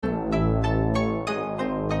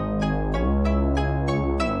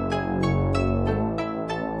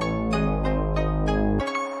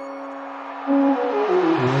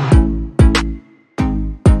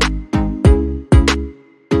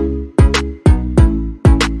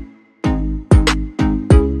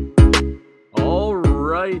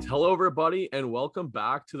right. Hello, everybody, and welcome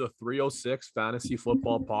back to the 306 Fantasy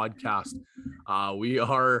Football Podcast.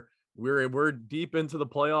 We're deep into the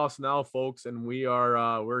playoffs now, folks, and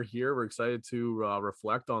we're here. We're excited to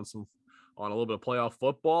reflect on a little bit of playoff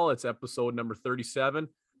football. It's episode number 37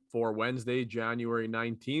 for Wednesday, January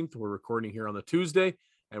 19th. We're recording here on the Tuesday,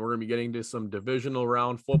 and we're going to be getting to some divisional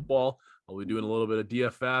round football. We'll be doing a little bit of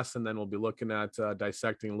DFS, and then we'll be looking at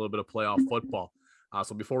dissecting a little bit of playoff football.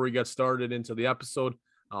 So before we get started into the episode,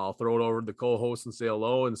 I'll throw it over to the co-host and say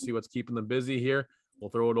hello and see what's keeping them busy here.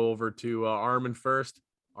 We'll throw it over to Armand first.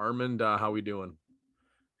 Armand, how we doing?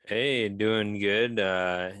 Hey, doing good.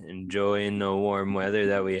 Enjoying the warm weather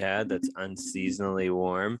that we had. That's unseasonably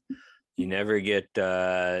warm. You never get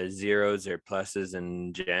zeros or pluses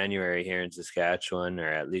in January here in Saskatchewan, or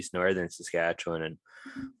at least northern Saskatchewan, and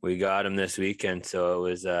we got them this weekend. So it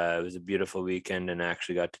was a beautiful weekend, and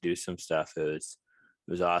actually got to do some stuff. It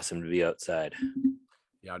was awesome to be outside.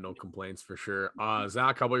 Yeah, no complaints for sure.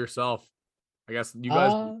 Zach, how about yourself? I guess you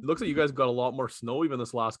guys, it looks like you guys got a lot more snow even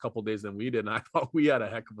this last couple of days than we did. And I thought we had a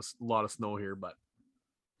heck of a lot of snow here, but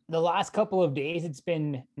the last couple of days, it's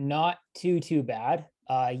been not too bad.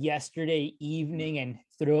 Yesterday evening and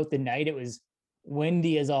throughout the night, it was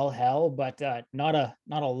windy as all hell, but not a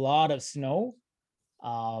lot of snow.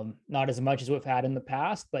 Not as much as we've had in the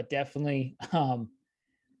past, but definitely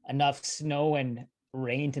enough snow and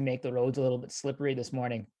rain to make the roads a little bit slippery this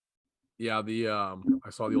morning. Yeah, I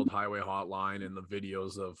saw the old highway hotline and the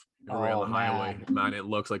videos of everybody on the highway. Man, it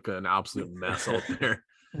looks like an absolute mess out there.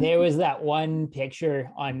 There was that one picture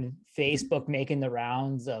on Facebook making the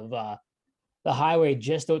rounds of the highway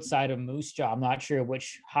just outside of Moose Jaw. I'm not sure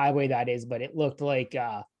which highway that is, but it looked like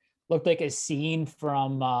a scene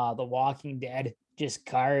from The Walking Dead. Just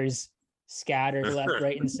cars scattered left,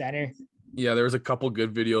 right, and center. Yeah, there's a couple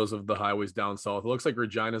good videos of the highways down south. It looks like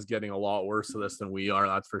Regina's getting a lot worse of this than we are,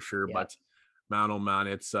 that's for sure. Yeah. But man, oh man,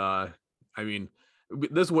 it's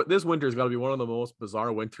this winter's got to be one of the most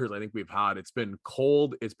bizarre winters I think we've had. It's been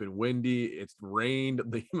cold, it's been windy, it's rained.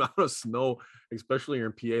 The amount of snow, especially here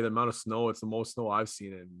in PA, the amount of snow, it's the most snow I've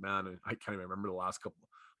seen. And man, I can't even remember the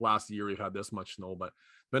last year we've had this much snow. But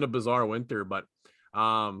it's been a bizarre winter. But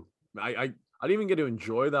I didn't even get to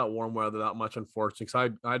enjoy that warm weather that much, unfortunately,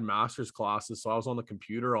 because I had master's classes, so I was on the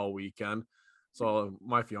computer all weekend. So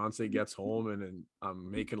my fiance gets home and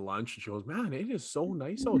I'm making lunch, and she goes, "Man, it is so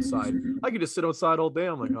nice outside. I could just sit outside all day."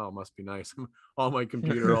 I'm like, "Oh, it must be nice." I'm on my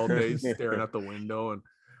computer all day, staring at the window,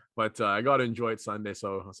 but I got to enjoy it Sunday,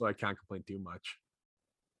 so I can't complain too much.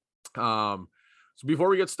 So before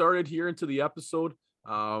we get started here into the episode,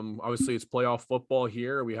 obviously it's playoff football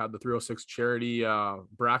here. We had the 306 charity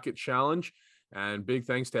bracket challenge. And big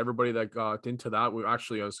thanks to everybody that got into that.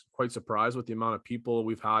 I was quite surprised with the amount of people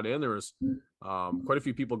we've had in. There was quite a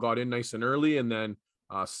few people got in nice and early, and then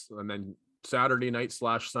Saturday night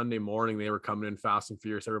 / Sunday morning, they were coming in fast and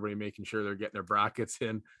furious. Everybody making sure they're getting their brackets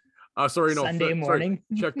in. Sunday morning.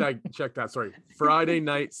 Sorry, check that. Sorry, Friday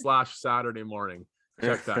night / Saturday morning.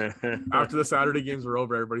 Check that. After the Saturday games were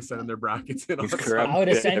over, everybody sending their brackets in. I would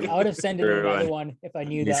have sent in another one if I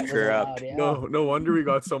knew that was allowed. Yeah. No wonder we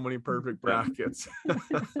got so many perfect brackets.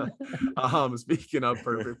 Speaking of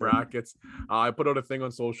perfect brackets, I put out a thing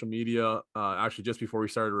on social media actually just before we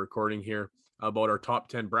started recording here about our top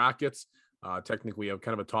 10 brackets. Technically, we have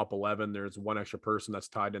kind of a top 11. There's one extra person that's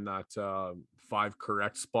tied in that 5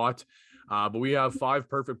 correct spot, but we have 5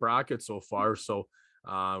 perfect brackets so far. So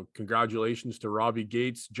congratulations to Robbie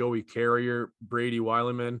Gates, Joey Carrier, Brady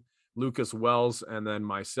Weileman, Lucas Wells, and then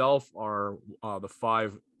myself are the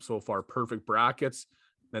 5 so far perfect brackets.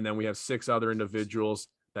 And then we have 6 other individuals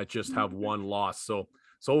that just have 1 loss.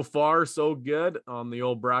 So far, so good on the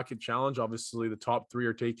old bracket challenge. Obviously, the top 3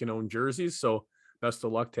 are taking own jerseys. So best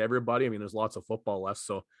of luck to everybody. I mean, there's lots of football left,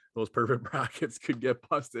 so those perfect brackets could get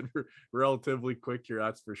busted relatively quick here.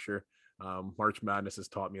 That's for sure. March Madness has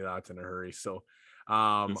taught me that in a hurry. So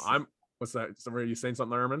what's that? Are you saying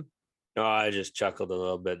something, Armin? No, I just chuckled a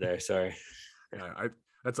little bit there. Sorry. Yeah,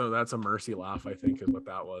 that's a mercy laugh, I think, is what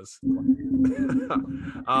that was.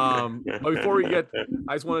 But before we get,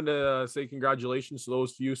 I just wanted to say congratulations to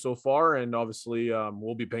those few so far, and obviously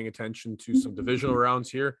we'll be paying attention to some divisional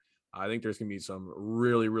rounds here. I think there's gonna be some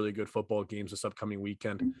really, really good football games this upcoming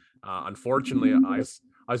weekend. Unfortunately, I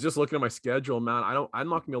was just looking at my schedule, man. I'm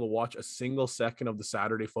not gonna be able to watch a single second of the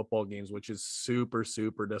Saturday football games, which is super,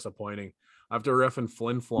 super disappointing. I have to ref in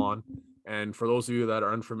Flin Flon, and for those of you that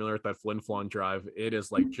are unfamiliar with that Flin Flon drive, it is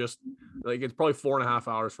it's probably 4.5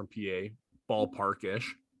 hours from PA,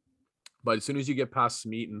 ballpark-ish. But as soon as you get past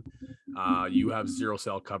Smeaton, you have 0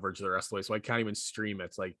 cell coverage the rest of the way, so I can't even stream it.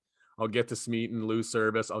 It's like I'll get to Smeaton, lose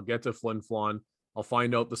service. I'll get to Flin Flon, I'll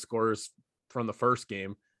find out the scores from the first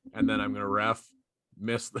game, and then I'm gonna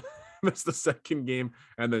miss the miss the second game,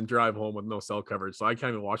 and then drive home with no cell coverage. So I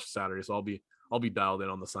can't even watch Saturday. So I'll be dialed in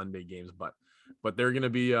on the Sunday games, but they're gonna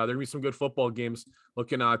be some good football games.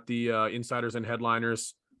 Looking at the insiders and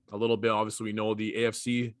headliners a little bit. Obviously, we know the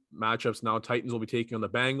AFC matchups now. Titans will be taking on the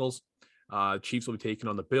Bengals. Chiefs will be taking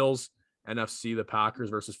on the Bills. NFC, the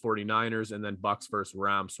Packers versus 49ers, and then Bucks versus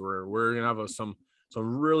Rams. So we're gonna have some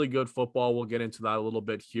really good football. We'll get into that a little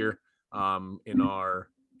bit here in our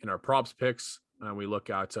props picks, and we look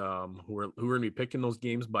at who we're gonna be picking those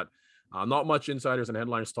games. But not much insiders and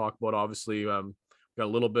headlines to talk about. Obviously, got a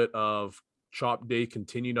little bit of chop day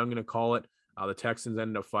continued. I'm gonna call it. The Texans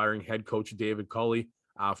ended up firing head coach David Culley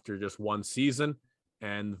after just one season,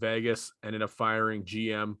 and Vegas ended up firing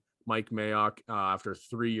GM Mike Mayock after a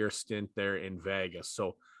 3-year stint there in Vegas.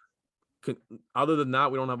 So other than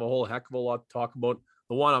that, we don't have a whole heck of a lot to talk about.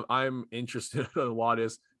 The one I'm interested in a lot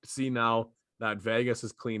is to see now that Vegas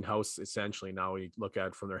has cleaned house essentially. Now we look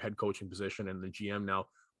at from their head coaching position and the GM now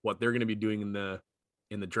what they're going to be doing in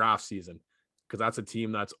the draft season, because that's a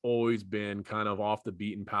team that's always been kind of off the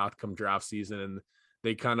beaten path come draft season, and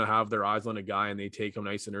they kind of have their eyes on a guy and they take them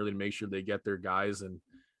nice and early to make sure they get their guys, and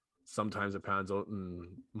sometimes it pans out, and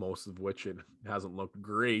most of which it hasn't looked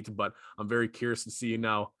great. But I'm very curious to see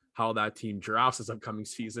now how that team drafts this upcoming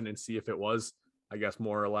season and see if it was, I guess,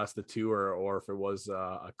 more or less the two, or if it was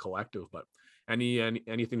a collective. But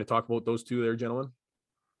anything to talk about those two there, gentlemen?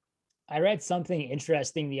 I read something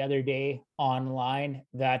interesting the other day online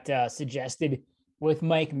that suggested with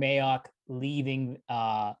Mike Mayock leaving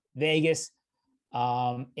Vegas,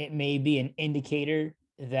 it may be an indicator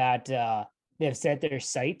that they've set their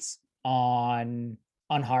sights on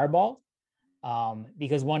Harbaugh,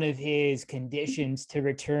 because one of his conditions to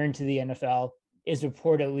return to the NFL is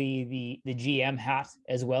reportedly the GM hat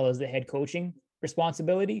as well as the head coaching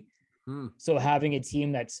responsibility. So having a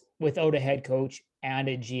team that's without a head coach and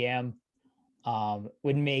a GM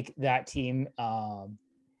would make that team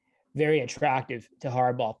very attractive to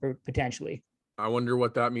Harbaugh potentially. I wonder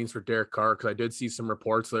what that means for Derek Carr, because I did see some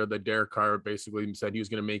reports there that Derek Carr basically said he was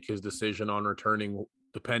going to make his decision on returning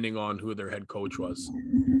depending on who their head coach was,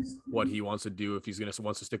 what he wants to do, if he's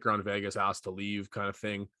wants to stick around in Vegas, asked to leave, kind of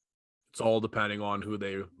thing. It's all depending on who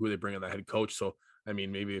they bring in the head coach. So I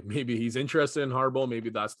mean, maybe he's interested in Harbaugh. Maybe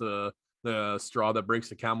that's the straw that breaks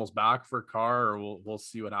the camel's back for Carr, or we'll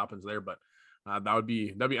see what happens there. But that'd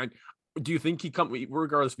be. Do you think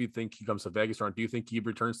regardless if you think he comes to Vegas or not, do you think he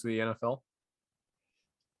returns to the NFL?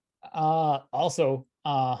 Also,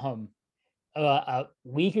 a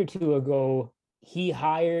week or two ago, he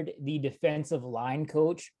hired the defensive line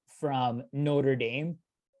coach from Notre Dame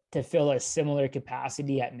to fill a similar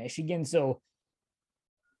capacity at Michigan. So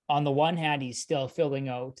on the one hand, he's still filling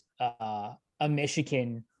out a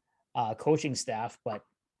Michigan coaching staff, but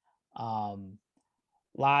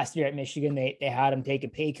last year at Michigan, they had him take a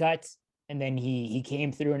pay cut, and then he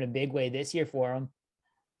came through in a big way this year for him.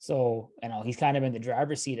 So, he's kind of in the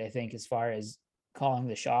driver's seat, I think, as far as calling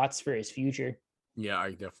the shots for his future. Yeah, I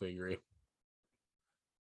definitely agree.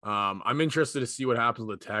 I'm interested to see what happens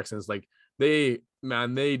with the Texans. Like they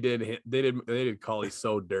did Culley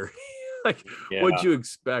so dirty. Like, yeah. What'd you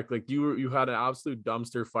expect? Like you had an absolute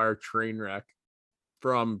dumpster fire train wreck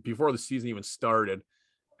from before the season even started.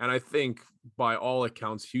 And I think by all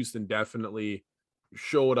accounts, Houston definitely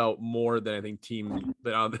showed out more than I think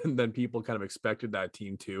than people kind of expected that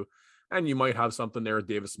team to. And you might have something there with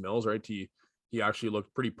Davis Mills, right? He actually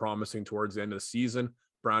looked pretty promising towards the end of the season.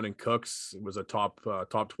 Brandon Cooks was a top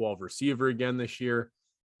 12 receiver again this year.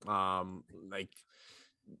 Like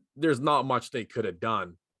there's not much they could have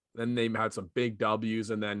done. Then they had some big W's,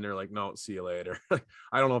 and then they're like, no, see you later.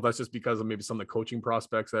 I don't know if that's just because of maybe some of the coaching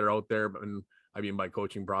prospects that are out there. And I mean, by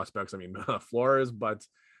coaching prospects, I mean Flores, but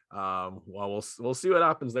well, we'll see what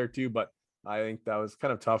happens there too. But I think that was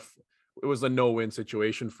kind of tough. It was a no-win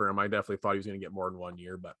situation for him. I definitely thought he was going to get more than 1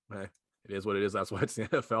 year, but it is what it is. That's why it's the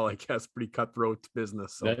NFL, I guess. Pretty cutthroat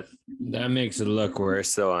business. So. That makes it look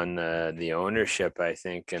worse though on the ownership, I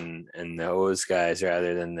think, and those guys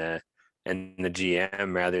rather than the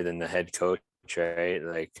GM rather than the head coach, right?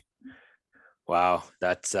 Like, wow,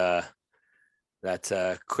 that's a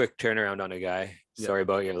quick turnaround on a guy. Yeah. Sorry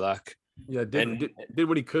about your luck. Yeah, did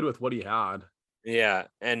what he could with what he had. Yeah,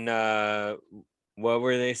 and what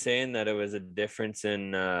were they saying, that it was a difference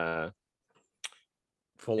in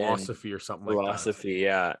philosophy or something like that? Philosophy,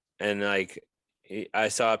 yeah. And like I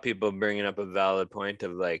saw people bringing up a valid point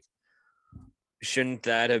of like, shouldn't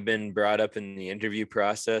that have been brought up in the interview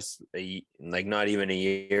process like not even a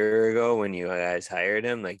year ago when you guys hired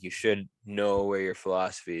him? Like you should know where your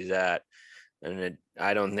philosophy is at. And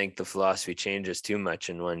I don't think the philosophy changes too much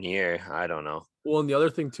in 1 year. I don't know. Well, and the other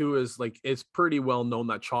thing too is like it's pretty well known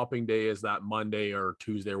that chopping day is that Monday or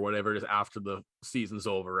Tuesday or whatever it is after the season's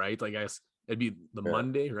over, right? Like I guess it'd be the Yeah.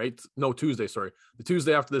 Monday, right? No, Tuesday, sorry. The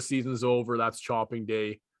Tuesday after the season's over, that's chopping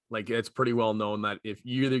day. Like it's pretty well known that if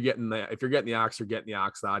you're either getting if you're getting the axe, you're getting the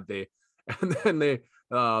axe that day. And then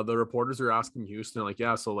the reporters are asking Houston, like,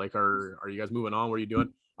 yeah, so like are you guys moving on? What are you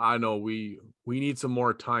doing? I know we need some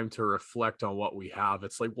more time to reflect on what we have.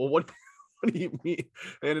 It's like, well, what do you mean?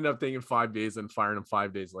 They ended up taking 5 days and firing him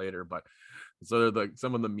 5 days later. But so like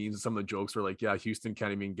some of the memes, some of the jokes were like, yeah, Houston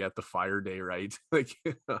can't even get the fire day right. Like,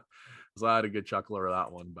 so I had a good chuckle over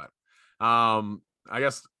that one. But I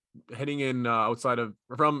guess heading in outside of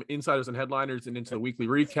from insiders and headliners and into the weekly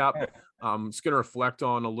recap, just gonna reflect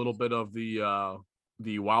on a little bit of the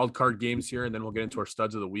wild card games here, and then we'll get into our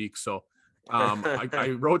studs of the week. So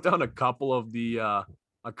I wrote down a couple of the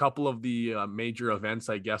major events,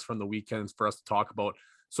 I guess, from the weekends for us to talk about.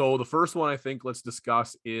 So the first one I think let's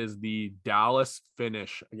discuss is the Dallas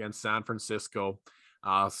finish against San Francisco.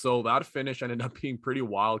 So that finish ended up being pretty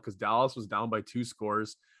wild because Dallas was down by 2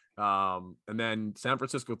 scores. And then San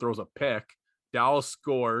Francisco throws a pick. Dallas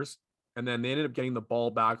scores, and then they ended up getting the ball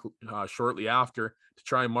back shortly after to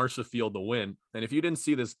try and march the field to win. And if you didn't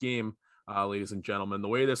see this game, ladies and gentlemen, the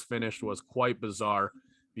way this finished was quite bizarre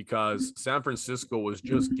because San Francisco was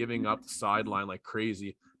just giving up the sideline like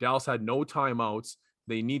crazy. Dallas had no timeouts.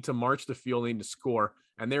 They need to march the field, they need to score,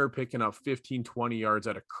 and they were picking up 15, 20 yards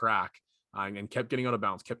at a crack and kept getting out of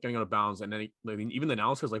bounds, And then even the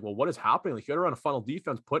announcers like, well, what is happening? Like, you got to run a funnel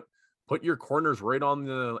defense, put your corners right on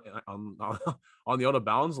the on the out of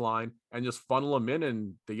bounds line and just funnel them in,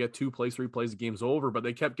 and they get 2 plays, 3 plays, the game's over. But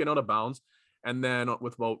they kept getting out of bounds, and then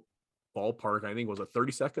with about ballpark, I think was it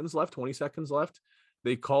 30 seconds left, 20 seconds left,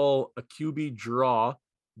 they call a QB draw.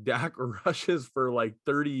 Dak rushes for like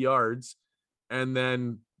 30 yards, and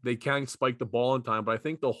then they can't spike the ball in time. But I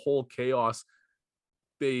think the whole chaos,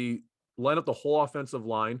 they line up the whole offensive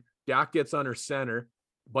line. Dak gets under center,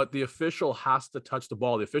 but the official has to touch the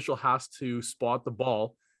ball. The official has to spot the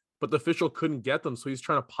ball, but the official couldn't get them. So he's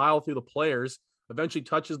trying to pile through the players, eventually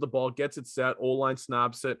touches the ball, gets it set, O-line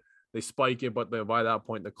snaps it, they spike it, but by that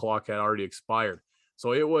point, the clock had already expired.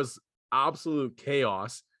 So it was absolute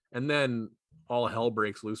chaos. And then all hell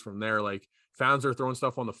breaks loose from there. Like, fans are throwing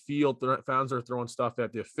stuff on the field. Fans are throwing stuff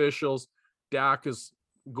at the officials. Dak is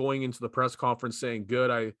going into the press conference saying, good,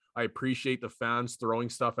 I appreciate the fans throwing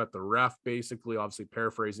stuff at the ref, basically, obviously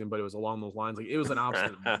paraphrasing, but it was along those lines. Like, it was an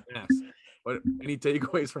absolute mess. But any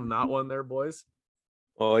takeaways from that one there, boys?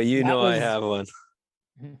 Oh, I have one.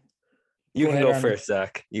 You can go first,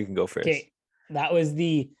 Zach. You can go first. Okay, that was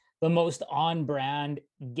the most on brand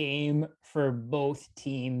game for both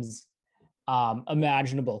teams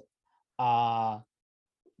imaginable.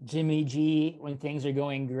 Jimmy G, when things are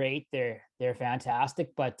going great, they're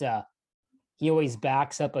fantastic, but he always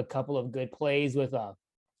backs up a couple of good plays with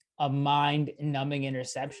a mind numbing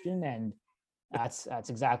interception, and that's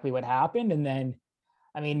exactly what happened. And then,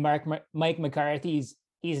 I mean, Mike McCarthy's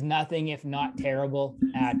he's nothing if not terrible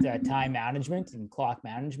at time management and clock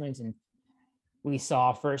management. And we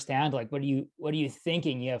saw firsthand, like, what are you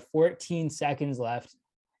thinking? You have 14 seconds left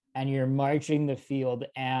and you're marching the field,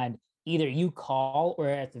 and either you call or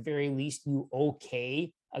at the very least you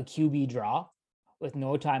okay a QB draw with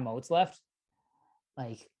no timeouts left.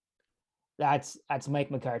 Like, that's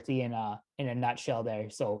Mike McCarthy in a nutshell there.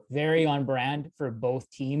 So very on brand for both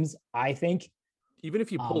teams, I think. Even if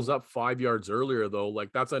he pulls up 5 yards earlier, though,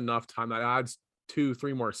 like, that's enough time. That adds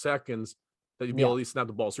 2-3 more seconds that you'd be able to at least snap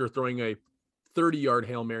the ball. So you're throwing a 30-yard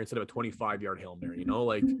Hail Mary instead of a 25-yard Hail Mary,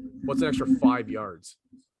 like, what's an extra 5 yards?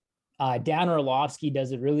 Dan Orlovsky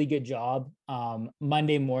does a really good job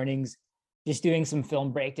Monday mornings, just doing some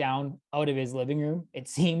film breakdown out of his living room, it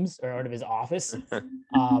seems, or out of his office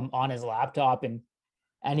on his laptop.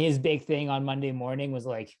 And his big thing on Monday morning was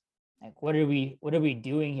like, what are we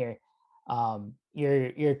doing here?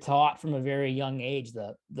 You're taught from a very young age,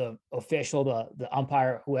 the official, the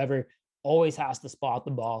umpire, whoever, always has to spot the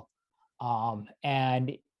ball.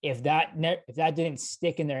 And if that didn't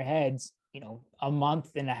stick in their heads, a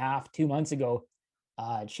month and a half, 2 months ago,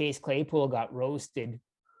 Chase Claypool got roasted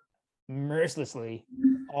mercilessly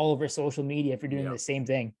all over social media for doing the same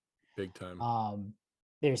thing. Big time.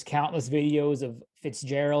 There's countless videos of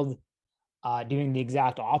Fitzgerald doing the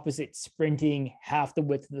exact opposite, sprinting half the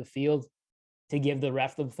width of the field to give the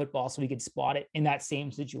ref the football so he could spot it in that same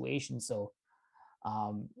situation. So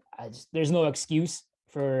there's no excuse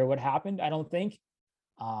for what happened, I don't think,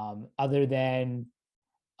 other than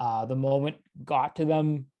the moment got to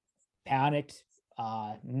them, panicked,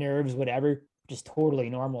 nerves, whatever. just totally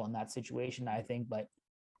normal in that situation, I think. But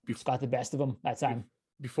just got the best of him that time.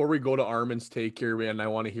 Before we go to Armin's take here, and I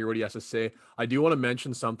want to hear what he has to say, I do want to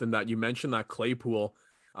mention something that you mentioned, that Claypool.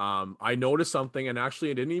 I noticed something, and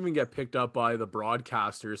actually it didn't even get picked up by the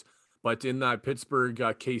broadcasters, but in that Pittsburgh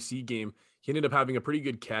KC game, he ended up having a pretty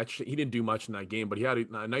good catch. He didn't do much in that game, but he had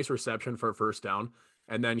a nice reception for a first down.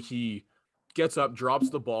 And then he gets up, drops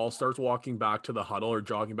the ball, starts walking back to the huddle or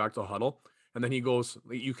jogging back to the huddle. And then he goes,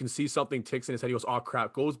 you can see something ticks in his head. He goes, oh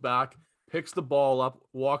crap, goes back, picks the ball up,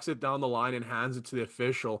 walks it down the line and hands it to the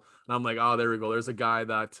official. And I'm like, oh, there we go. There's a guy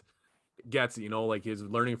that gets, like he's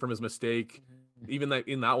learning from his mistake. Even that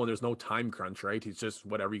in that one, there's no time crunch, right? He's just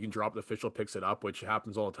whatever, you can drop, the official picks it up, which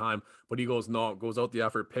happens all the time. But he goes, no, goes out the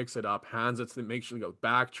effort, picks it up, hands it to, make sure he goes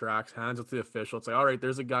backtracks, hands it to the official. It's like, all right,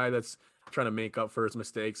 there's a guy that's trying to make up for his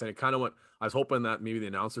mistakes. And it kind of went, I was hoping that maybe the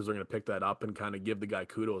announcers are going to pick that up and kind of give the guy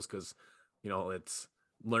kudos, because it's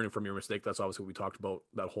learning from your mistake. That's obviously what we talked about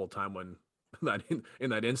that whole time when that in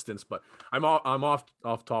that instance. But I'm off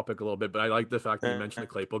topic a little bit, but I like the fact that you mentioned the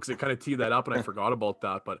Claypool, because it kind of teed that up and I forgot about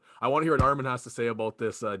that. But I want to hear what Armin has to say about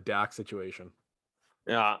this Dak situation.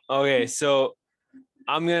 Yeah. Okay. So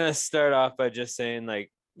I'm gonna start off by just saying,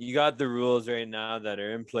 like, you got the rules right now that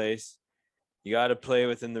are in place. You got to play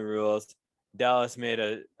within the rules. Dallas made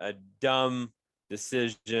a dumb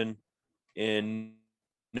decision in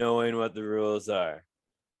knowing what the rules are.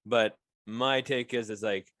 But my take is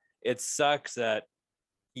like, it sucks that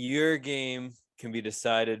your game can be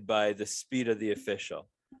decided by the speed of the official.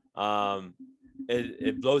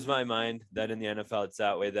 It blows my mind that in the NFL it's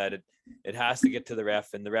that way, that it has to get to the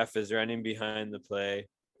ref, and the ref is running behind the play.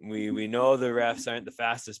 We know the refs aren't the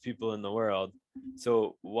fastest people in the world.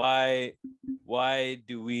 So why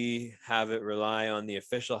do we have it rely on the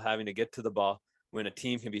official having to get to the ball when a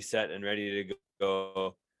team can be set and ready to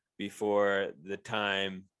go before the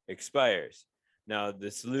time expires? Now, the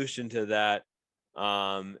solution to that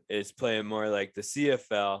is playing more like the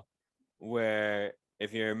CFL, where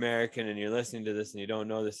if you're American and you're listening to this and you don't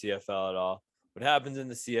know the CFL at all, what happens in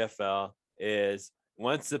the CFL is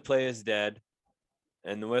once the play is dead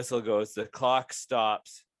and the whistle goes, the clock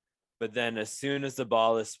stops. But then as soon as the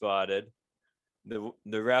ball is spotted, the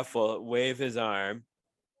ref will wave his arm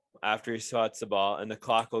after he spots the ball, and the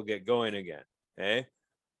clock will get going again. Okay,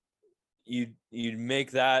 you'd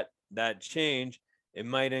make that change. It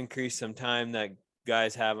might increase some time that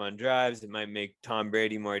guys have on drives. It might make Tom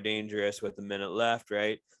Brady more dangerous with a minute left,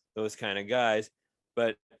 right? Those kind of guys.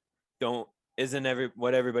 But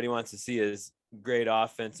what everybody wants to see is great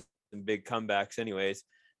offense and big comebacks anyways.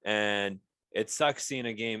 And it sucks seeing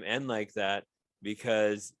a game end like that,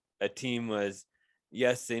 because a team was,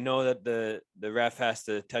 yes, they know that the ref has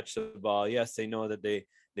to touch the ball. Yes, they know that they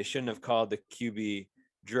shouldn't have called the QB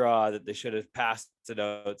draw, that they should have passed it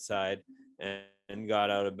outside and got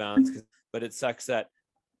out of bounds. But it sucks that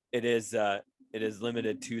it is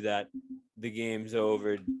limited to that. The game's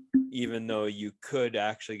over, even though you could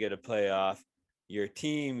actually get a playoff, your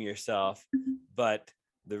team, yourself, but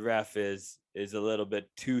the ref is a little bit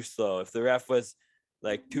too slow. If the ref was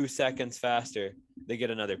like 2 seconds faster, they get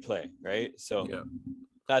another play, right? So yeah.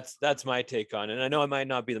 That's my take on it. And I know it might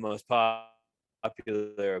not be the most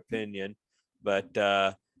popular opinion, but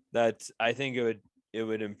I think it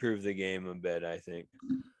would improve the game a bit, I think.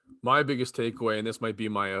 My biggest takeaway, and this might be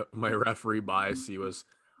my referee bias, was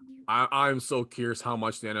I'm so curious how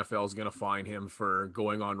much the NFL is going to fine him for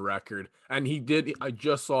going on record. And he did. I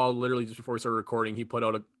just saw literally just before we started recording, he put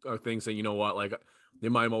out a thing saying, you know what, like,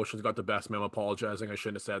 my emotions got the best of me. I'm apologizing. I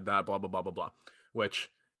shouldn't have said that, blah, blah, blah, blah, blah, which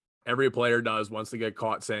every player does. Once they get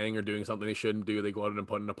caught saying or doing something they shouldn't do, they go out and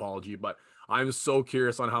put an apology. But I'm so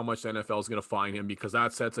curious on how much the NFL is going to fine him, because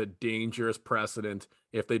that sets a dangerous precedent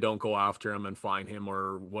if they don't go after him and fine him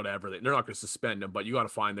or whatever. They're not going to suspend him, but you got to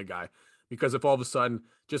find the guy. Because if all of a sudden,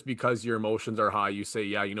 just because your emotions are high, you say,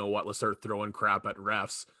 yeah, you know what, let's start throwing crap at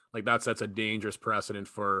refs, like that sets a dangerous precedent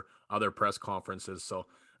for other press conferences. So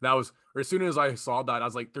that was, or as soon as I saw that, I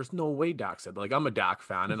was like, there's no way Dak said that. Like, I'm a Dak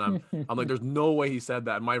fan, and I'm like, there's no way he said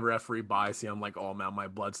that. And my referee bias, I'm like, oh man, my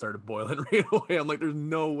blood started boiling right away. I'm like, there's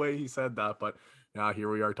no way he said that. But yeah, here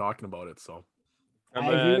we are talking about it. So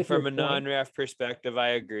from a non-ref perspective,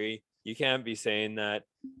 I agree. You can't be saying that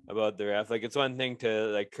about the ref. Like, it's one thing to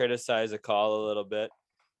like criticize a call a little bit,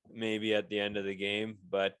 maybe at the end of the game,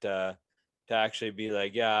 but to actually be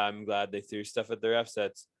like, yeah, I'm glad they threw stuff at the refs,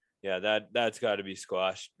 that's got to be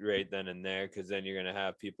squashed right then and there, because then you're gonna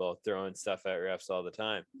have people throwing stuff at refs all the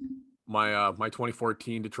time. My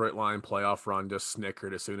 2014 Detroit Lion playoff run just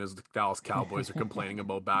snickered as soon as the Dallas Cowboys are complaining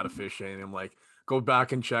about bad officiating. I'm like, go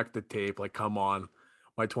back and check the tape. Like, come on,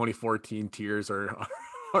 my 2014 tears are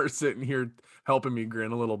are sitting here helping me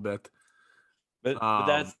grin a little bit. But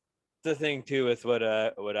that's the thing too with what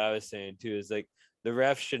I was saying too is like the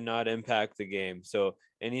ref should not impact the game. So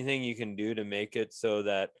anything you can do to make it so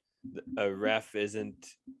that a ref isn't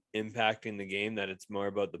impacting the game, that it's more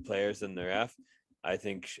about the players than the ref, I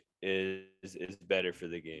think is better for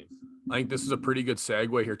the game. I think this is a pretty good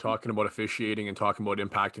segue here, talking about officiating and talking about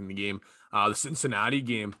impacting the game. The Cincinnati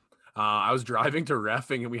game, I was driving to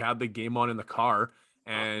reffing and we had the game on in the car,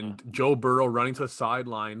 and Joe Burrow running to the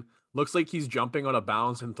sideline, looks like he's jumping on a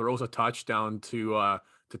bounce and throws a touchdown to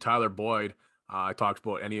Tyler Boyd. I talked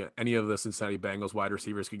about any of the Cincinnati Bengals wide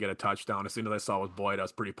receivers could get a touchdown. As soon as I saw it was Boyd, I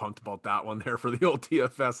was pretty pumped about that one there for the old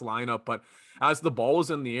TFS lineup. But as the ball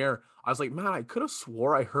was in the air, I was like, man, I could have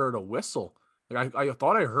swore I heard a whistle. Like I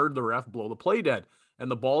thought I heard the ref blow the play dead, and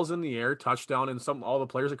the ball's in the air, touchdown, and all the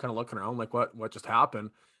players are kind of looking around like, what just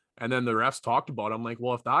happened? And then the refs talked about it. I'm like,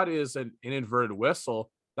 well, if that is an inadvertent whistle,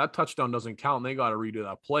 that touchdown doesn't count, and they got to redo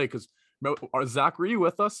that play. Because Zach, were you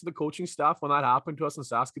with us, the coaching staff, when that happened to us in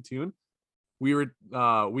Saskatoon? We did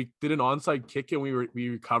an onside kick and we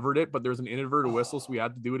recovered it, but there was an inadvertent whistle, so we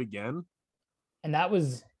had to do it again. And that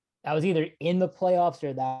was either in the playoffs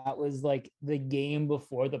or that was like the game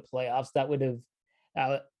before the playoffs. That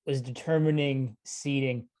was determining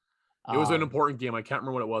seeding. It was an important game. I can't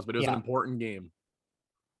remember what it was, but it was an important game.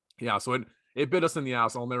 Yeah, so it bit us in the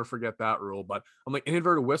ass. I'll never forget that rule. But I'm like,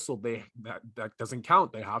 inadvertent whistle, that doesn't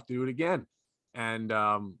count. They have to do it again. And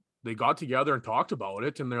they got together and talked about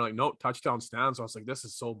it, and they're like, no, touchdown stands. So I was like, this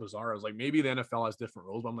is so bizarre. I was like, maybe the NFL has different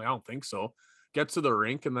rules, but I'm like, I don't think so. Get to the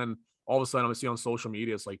rink, and then all of a sudden I'm see on social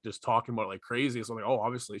media, it's like just talking about it like crazy. So I'm like, oh,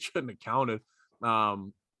 obviously it shouldn't have counted.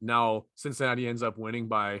 Now Cincinnati ends up winning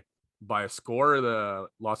by a score. The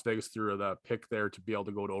Las Vegas threw the pick there to be able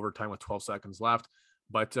to go to overtime with 12 seconds left.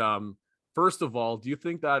 But first of all, do you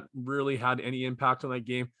think that really had any impact on that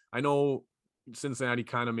game? I know Cincinnati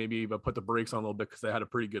kind of maybe put the brakes on a little bit because they had a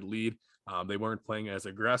pretty good lead. They weren't playing as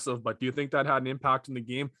aggressive, but do you think that had an impact in the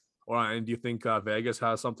game? And do you think Vegas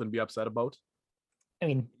has something to be upset about? I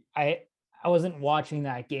mean, I wasn't watching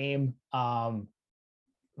that game,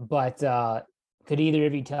 but could either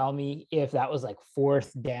of you tell me if that was like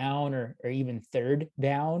fourth down or even third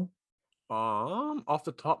down? Off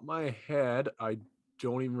the top of my head, I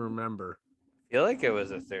don't even remember. I feel like it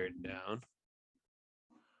was a third down.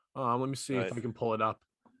 Let me see if I can pull it up.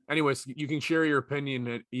 Anyways, you can share your opinion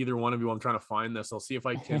at either one of you. I'm trying to find this. I'll see if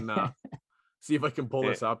I can pull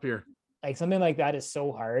this up here. Like something like that is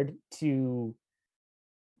so hard to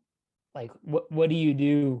like. What do you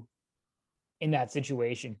do in that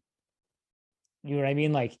situation? You know what I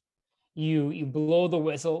mean? Like you blow the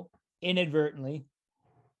whistle inadvertently,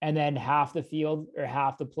 and then half the field or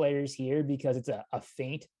half the players here because it's a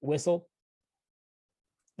faint whistle.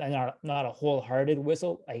 Not a wholehearted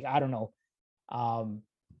whistle. Like, I don't know.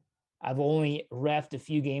 I've only reffed a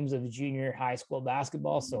few games of junior high school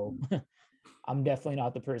basketball, so I'm definitely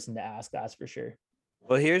not the person to ask. That's for sure.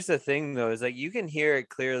 Well, here's the thing though, is like you can hear it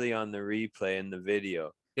clearly on the replay in the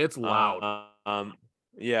video. It's loud.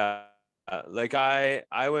 Yeah. Like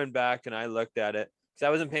I went back and I looked at it because I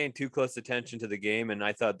wasn't paying too close attention to the game, and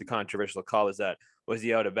I thought the controversial call was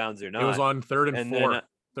he out of bounds or not? It was on third and four.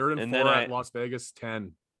 Third and four at Las Vegas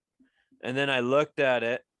 10. And then I looked at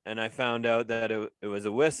it and I found out that it was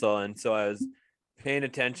a whistle. And so I was paying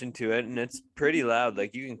attention to it, and it's pretty loud.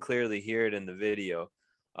 Like you can clearly hear it in the video.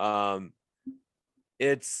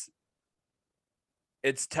 It's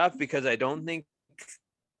tough because I don't think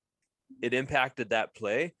it impacted that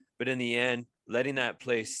play, but in the end, letting that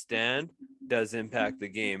play stand does impact the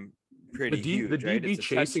game pretty huge. The DB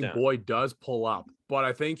chasing Boyd does pull up, but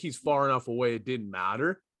I think he's far enough away it didn't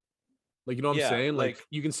matter. Like, you know what I'm saying? Like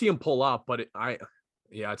you can see him pull up, but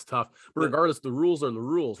it's tough. But regardless, the rules are the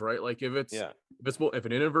rules, right? Like if if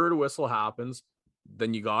an inadvertent whistle happens,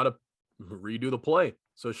 then you gotta redo the play.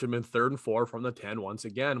 So it should have been 3rd and 4 from the 10 once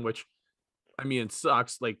again, which I mean, it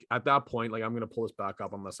sucks. Like at that point, like I'm gonna pull this back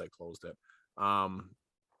up unless I closed it.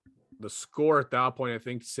 The score at that point, I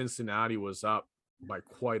think Cincinnati was up by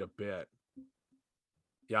quite a bit.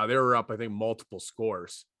 Yeah, they were up, I think, multiple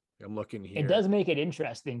scores. I'm looking here. It does make it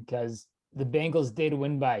interesting because the Bengals did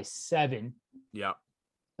win by 7. Yeah.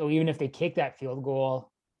 So even if they kick that field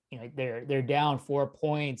goal, you know, they're down 4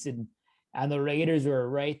 points, and the Raiders were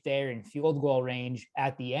right there in field goal range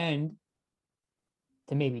at the end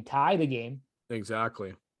to maybe tie the game.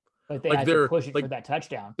 Exactly. But they had to push it for that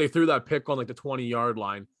touchdown. They threw that pick on like the 20-yard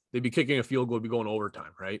line. They'd be kicking a field goal, be going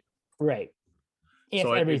overtime, right? Right. If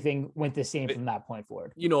everything went the same from that point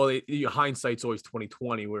forward. You know, hindsight's always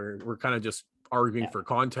 2020. We're kind of just arguing for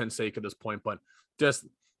content's sake at this point, but just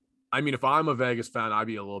I mean, if I'm a Vegas fan, I'd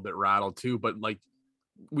be a little bit rattled too. But like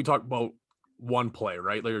we talk about one play,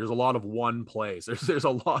 right? Like there's a lot of one plays. There's a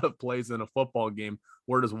lot of plays in a football game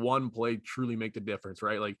where does one play truly make the difference,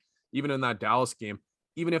 right? Like even in that Dallas game,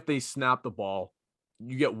 even if they snap the ball,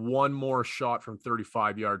 you get one more shot from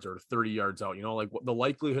 35 yards or 30 yards out. You know, like the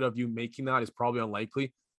likelihood of you making that is probably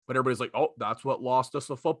unlikely. But everybody's like, oh, that's what lost us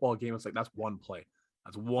a football game. It's like that's one play.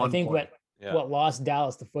 That's I one think play. what lost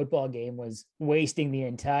Dallas the football game was wasting the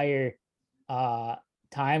entire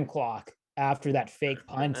time clock after that fake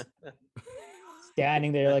punt,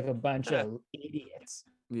 standing there like a bunch of idiots.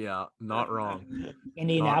 Yeah, not wrong.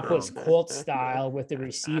 Indianapolis wrong. Colts style with the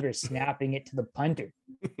receiver snapping it to the punter.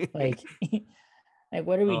 Like, like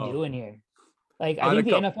what are we Oh. doing here? Like, I I had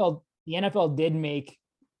think a the NFL did make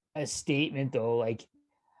a statement though. Like,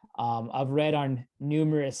 I've read on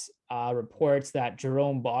numerous reports that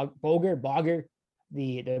Jerome Boger,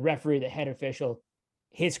 the referee, the head official,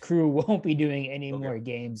 his crew won't be doing any more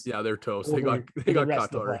games. Yeah, they're toast. over They the got rest cut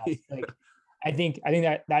of the playoffs. already. Like, I think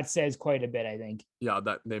that says quite a bit. I think. Yeah,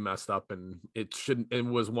 that they messed up, and it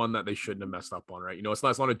was one that they shouldn't have messed up on, right? You know, it's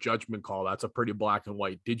not a judgment call. That's a pretty black and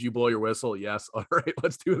white. Did you blow your whistle? Yes. All right,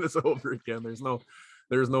 let's do this over again. There's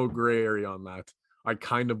no gray area on that. I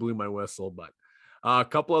kind of blew my whistle, but a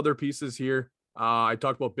couple other pieces here. I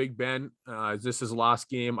talked about Big Ben. Is this his last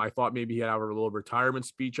game? I thought maybe he'd have a little retirement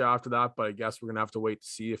speech after that, but I guess we're gonna have to wait to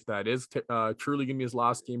see if that is truly gonna be his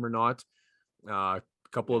last game or not. A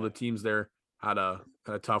couple of the teams there had a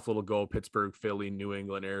tough little go. Pittsburgh, Philly, New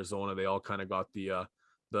England, Arizona. They all kind of got the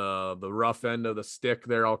rough end of the stick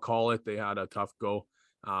there, I'll call it. They had a tough go.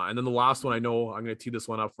 And then the last one, I know I'm going to tee this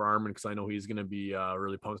one up for Armin because I know he's going to be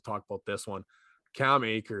really pumped to talk about this one. Cam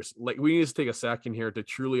Akers. Like, we need to take a second here to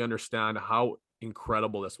truly understand how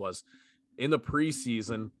incredible this was. In the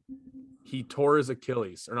preseason, he tore his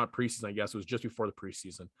Achilles, or not preseason, I guess it was just before the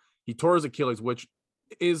preseason. He tore his Achilles, which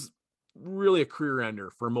is really a career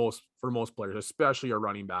ender for most players, especially a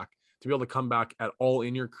running back. To be able to come back at all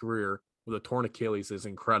in your career with a torn Achilles is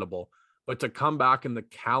incredible. But to come back in the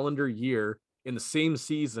calendar year in the same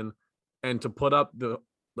season and to put up the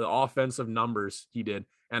offensive numbers he did,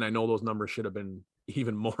 and I know those numbers should have been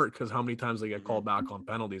even more because how many times they get called back on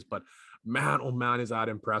penalties, but man, oh man, is that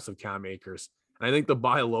impressive, Cam Akers. And I think the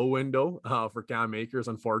buy low window for Cam Akers,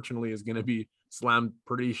 unfortunately, is going to be slammed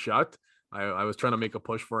pretty shut. I was trying to make a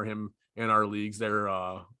push for him in our leagues there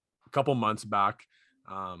a couple months back.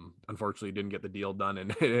 Unfortunately didn't get the deal done,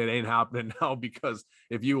 and it ain't happening now because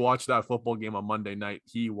if you watch that football game on Monday night,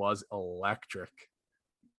 he was electric.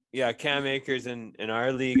 Yeah, Cam Akers in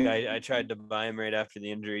our league, I tried to buy him right after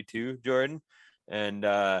the injury too, Jordan. And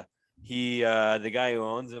he the guy who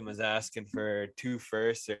owns him was asking for 2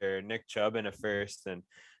 firsts or Nick Chubb and a first, and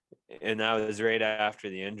that was right after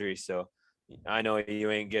the injury. So I know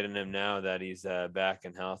you ain't getting him now that he's back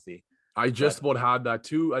and healthy. I just about had that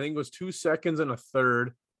too. I think it was 2 seconds and a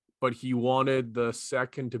third, but he wanted the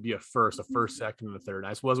second to be a first, second, and a third. I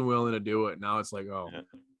just wasn't willing to do it. Now it's like, oh, yeah,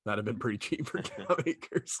 that'd have been pretty cheap for Cam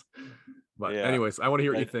Akers. But anyways, I want to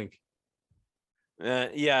hear what you think.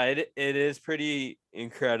 Yeah, it is pretty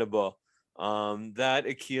incredible. That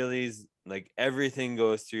Achilles, like everything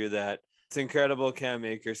goes through that. It's incredible. Cam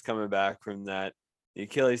Akers coming back from that. The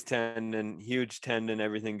Achilles tendon, huge tendon,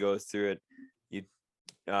 everything goes through it.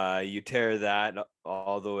 You tear that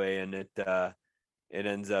all the way, and it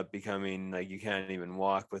ends up becoming like you can't even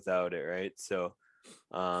walk without it, right? So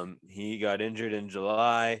he got injured in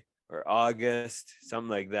July or August, something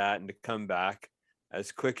like that, and to come back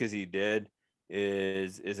as quick as he did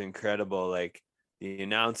is incredible. Like, the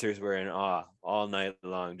announcers were in awe all night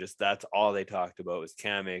long. Just that's all they talked about was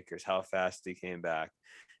Cam Akers, how fast he came back.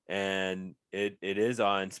 And it is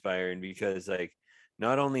awe-inspiring because, like,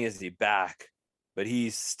 not only is he back, but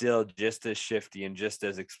he's still just as shifty and just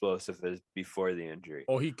as explosive as before the injury.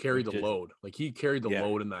 Oh, he carried the load. Like, he carried the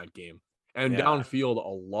load in that game and downfield a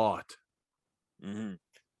lot. Mm-hmm.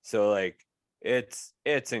 So, like, it's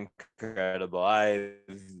incredible.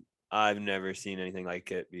 I've never seen anything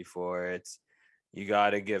like it before. You got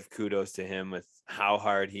to give kudos to him with how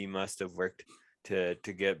hard he must have worked to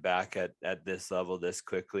get back at this level this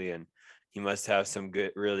quickly. And he must have some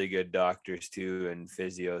really good doctors too, and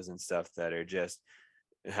physios and stuff that are just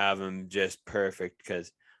have him just perfect,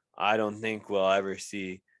 because I don't think we'll ever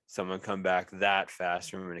see someone come back that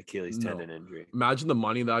fast from an Achilles tendon injury. Imagine the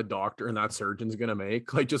money that doctor and that surgeon's going to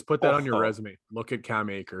make. Like, just put that on your resume. Look at Cam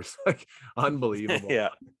Akers. Like, unbelievable. Yeah.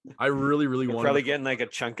 I really want probably getting like a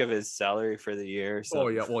chunk of his salary for the year. Oh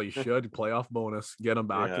yeah. Well, you should. Playoff bonus, get him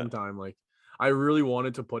back in time. Like, I really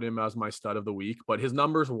wanted to put him as my stud of the week, but his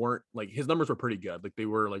numbers were pretty good. Like, they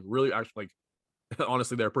were like really actually like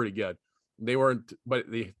honestly, they're pretty good. They weren't, but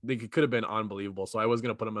they could have been unbelievable. So I was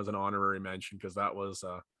going to put them as an honorary mention because that was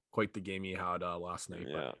quite the game he had last night.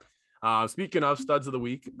 Yeah. But speaking of studs of the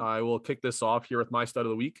week, I will kick this off here with my stud of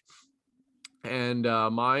the week. And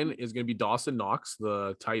mine is going to be Dawson Knox,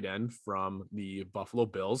 the tight end from the Buffalo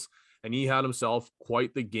Bills. And he had himself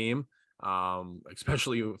quite the game,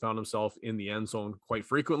 especially found himself in the end zone quite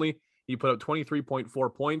frequently. He put up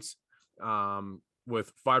 23.4 points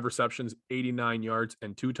with 5 receptions, 89 yards,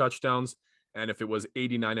 and 2 touchdowns. And if it was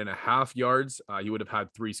 89.5 yards, he would have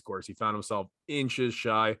had 3 scores. He found himself inches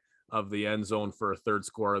shy of the end zone for a third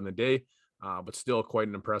score in the day, but still quite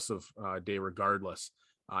an impressive day regardless.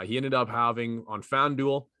 He ended up having on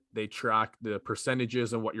FanDuel, they track the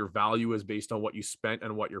percentages and what your value is based on what you spent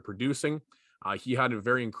and what you're producing. He had a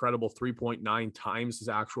very incredible 3.9 times his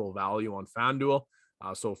actual value on FanDuel.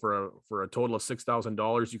 So for a total of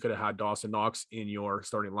 $6,000, you could have had Dawson Knox in your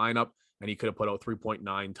starting lineup, and he could have put out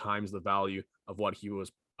 3.9 times the value of what he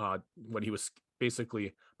was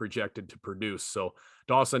basically projected to produce. So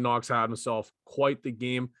Dawson Knox had himself quite the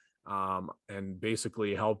game, and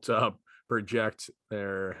basically helped help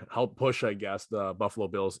push, I guess, the Buffalo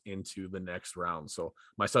Bills into the next round. So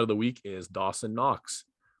my side of the week is Dawson Knox.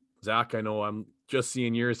 Zach, I know I'm just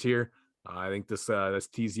seeing yours here. I think this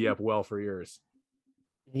tees you up well for yours.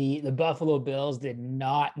 The Buffalo Bills did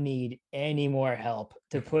not need any more help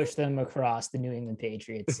to push them across the New England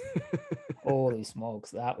Patriots. Holy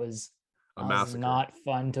smokes, that was not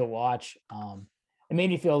fun to watch. It made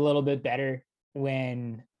me feel a little bit better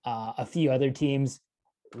when a few other teams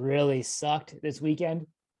really sucked this weekend,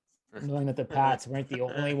 knowing that the Pats weren't the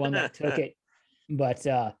only one that took it. But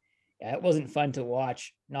it wasn't fun to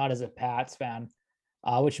watch, not as a Pats fan,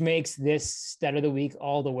 which makes this stud of the week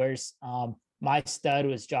all the worse. My stud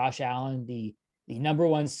was Josh Allen, the number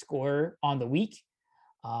one scorer on the week.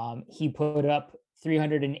 He put up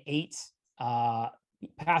 308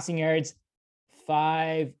 passing yards,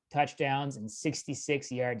 5 touchdowns, and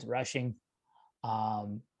 66 yards rushing.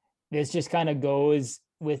 This just kind of goes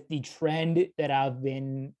with the trend that I've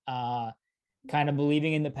been kind of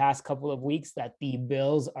believing in the past couple of weeks, that the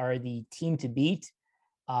Bills are the team to beat,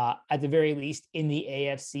 at the very least in the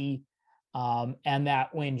AFC. And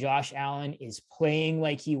that when Josh Allen is playing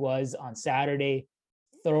like he was on Saturday,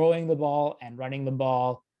 throwing the ball and running the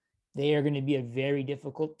ball, they are going to be a very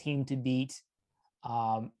difficult team to beat,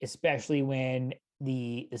 especially when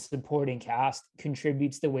the supporting cast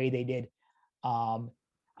contributes the way they did.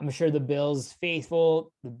 I'm sure the Bills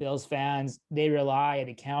faithful, the Bills fans, they rely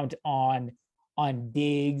and count on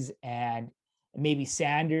Diggs and maybe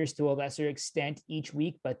Sanders to a lesser extent each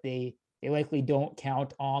week, but they likely don't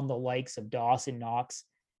count on the likes of Dawson Knox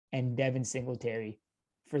and Devin Singletary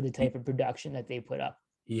for the type of production that they put up.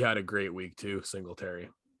 He had a great week too, Singletary.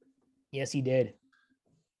 Yes, he did.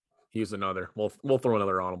 He's another. We'll throw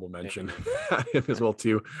another honorable mention at him as well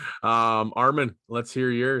too. Armin, let's hear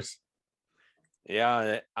yours.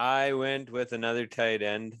 Yeah, I went with another tight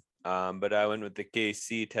end, but I went with the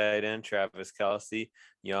KC tight end, Travis Kelce.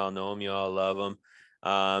 Y'all know him, y'all love him.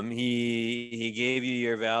 He gave you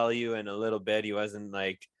your value and a little bit. He wasn't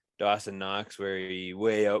like Dawson Knox where he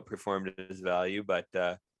way outperformed his value, but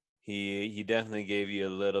he definitely gave you a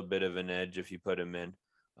little bit of an edge if you put him in.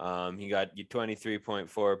 He got you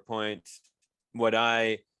 23.4 points. What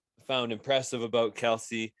I found impressive about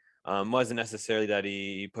Kelce wasn't necessarily that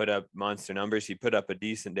he put up monster numbers. He put up a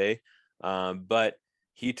decent day, but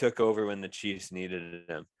he took over when the Chiefs needed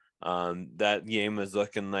him. That game was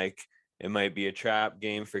looking like it might be a trap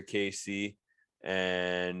game for KC,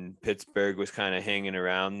 and Pittsburgh was kind of hanging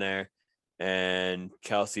around there, and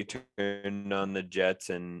Kelce turned on the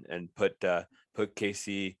Jets and put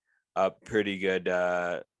KC up pretty good,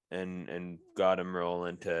 and got him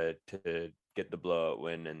rolling to get the blowout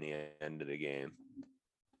win in the end of the game.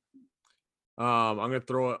 I'm going to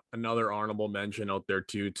throw another honorable mention out there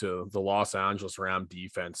too to the Los Angeles Rams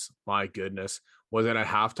defense. My goodness. Was it at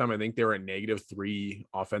halftime? I think they were at -3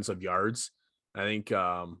 offensive yards. I think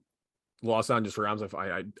Los Angeles Rams,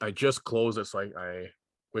 I just closed it, so I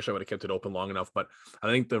wish I would have kept it open long enough, but I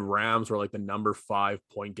think the Rams were like the number 5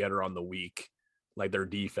 point getter on the week, like their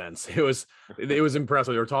defense. It was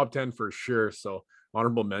impressive. They were top 10 for sure. So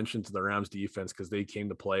honorable mention to the Rams defense because they came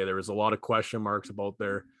to play. There was a lot of question marks about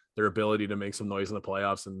their ability to make some noise in the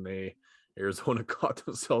playoffs, and Arizona caught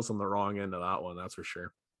themselves on the wrong end of that one. That's for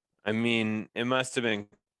sure. I mean, it must have been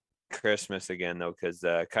Christmas again though, because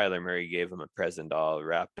Kyler Murray gave him a present all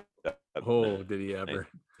wrapped up. Oh, did he ever?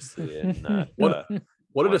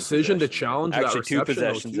 What a decision to challenge that actually reception, 2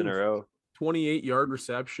 possessions in a row. 28-yard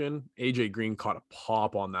reception. AJ Green caught a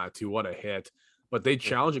pop on that too. What a hit. but they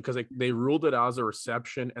challenged it because they ruled it as a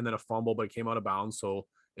reception and then a fumble, but it came out of bounds. So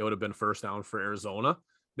it would have been first down for Arizona.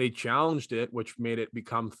 They challenged it, which made it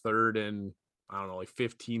become 3rd and, I don't know, like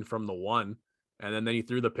 15 from the 1. And then he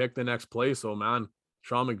threw the pick the next play. So, man,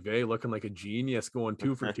 Sean McVay looking like a genius, going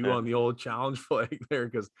 2 for 2 on the old challenge flag there,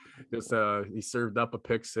 because just he served up a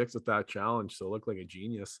pick 6 with that challenge. So it looked like a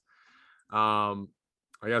genius. I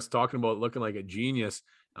guess talking about looking like a genius,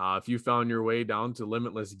 if you found your way down to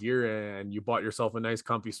Limitless Gear and you bought yourself a nice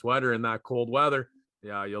comfy sweater in that cold weather,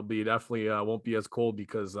 yeah, you'll be definitely won't be as cold,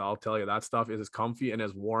 because I'll tell you, that stuff is as comfy and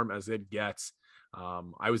as warm as it gets.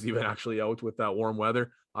 I was even actually out with that warm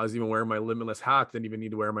weather. I was even wearing my Limitless hat. Didn't even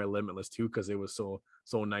need to wear my Limitless too, because it was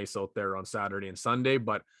so nice out there on Saturday and Sunday.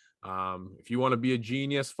 But if you want to be a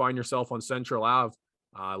genius, find yourself on Central Ave.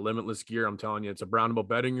 Limitless Gear, I'm telling you, it's about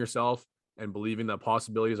betting yourself and believing that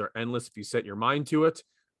possibilities are endless if you set your mind to it.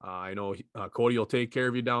 I know Cody will take care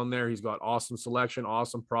of you down there. He's got awesome selection,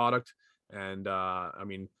 awesome product. And I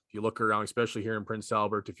mean, if you look around, especially here in Prince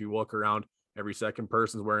Albert, if you look around, every second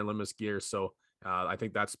person's wearing Limitless Gear. So I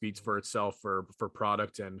think that speaks for itself for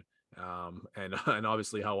product and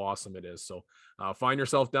obviously how awesome it is. So find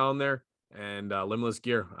yourself down there, and Limitless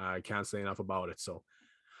Gear. I can't say enough about it. So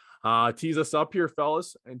tease us up here,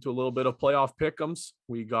 fellas, into a little bit of playoff pick'ems.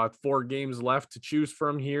 We got 4 games left to choose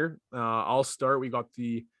from here. I'll start. We got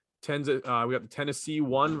the Tennessee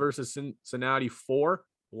 1 versus Cincinnati 4.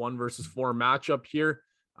 1 versus 4 matchup here.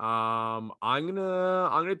 I'm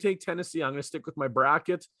gonna take Tennessee. I'm gonna stick with my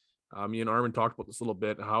bracket. Me and Armin talked about this a little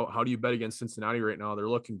bit. How do you bet against Cincinnati right now? They're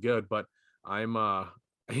looking good, but I'm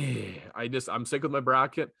sick with my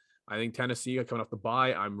bracket. I think Tennessee coming off the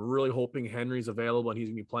bye. I'm really hoping Henry's available and he's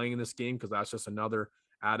gonna be playing in this game, because that's just another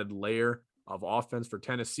added layer of offense for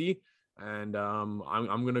Tennessee. And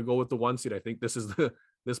I'm gonna go with the 1 seed. I think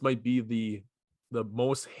this might be the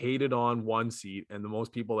most hated on 1 seed, and the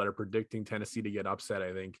most people that are predicting Tennessee to get upset,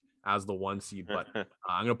 I think, as the 1 seed. But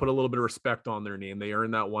I'm going to put a little bit of respect on their name. They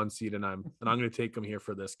earned that 1 seed, and I'm going to take them here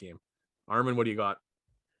for this game. Armin, what do you got?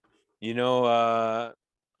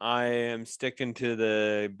 I am sticking to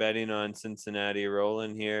the betting on Cincinnati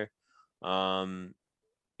rolling here.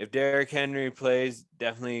 If Derrick Henry plays,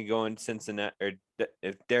 definitely going Cincinnati. Or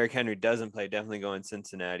if Derrick Henry doesn't play, definitely going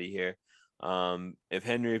Cincinnati here. If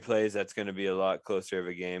Henry plays, that's going to be a lot closer of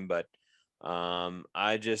a game, but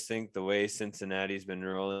I just think the way Cincinnati's been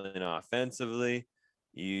rolling offensively,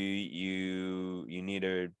 you need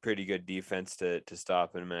a pretty good defense to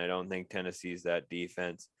stop him, and I don't think Tennessee's that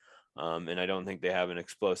defense, and I don't think they have an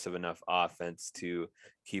explosive enough offense to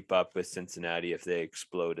keep up with Cincinnati if they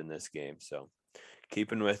explode in this game. So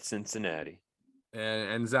keeping with Cincinnati.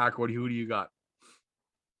 And Zach, who do you got?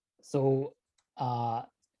 So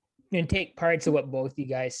going to take parts of what both you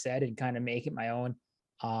guys said and kind of make it my own.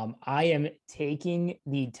 I am taking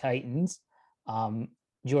the Titans.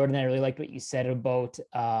 Jordan, I really liked what you said about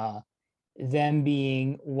them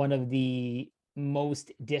being one of the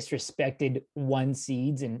most disrespected 1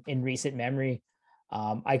 seeds in recent memory.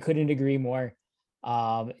 I couldn't agree more.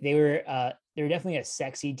 They were definitely a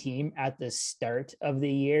sexy team at the start of the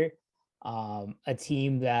year. A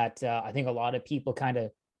team that I think a lot of people kind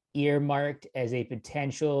of earmarked as a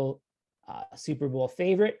potential Super Bowl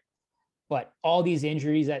favorite, but all these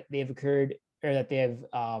injuries that they've occurred or that they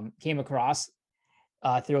have came across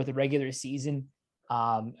throughout the regular season,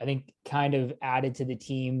 I think kind of added to the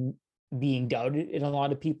team being doubted in a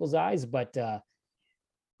lot of people's eyes. But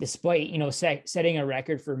despite setting a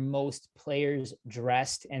record for most players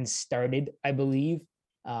dressed and started, I believe,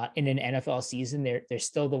 in an NFL season, they're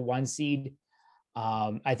still the 1 seed.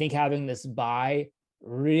 I think having this bye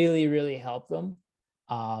really helped them.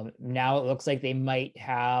 Now it looks like they might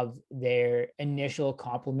have their initial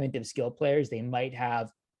complement of skill players. They might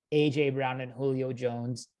have AJ Brown and Julio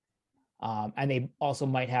Jones. And they also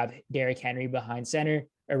might have Derrick Henry behind center,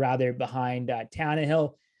 or rather behind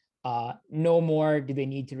Tannehill. No more do they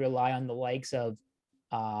need to rely on the likes of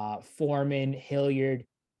Foreman, Hilliard,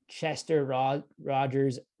 Chester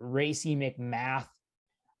Rogers, Racey McMath,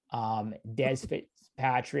 Des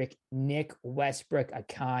Fitzpatrick, Nick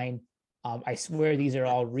Westbrook-Akine. I swear these are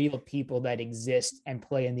all real people that exist and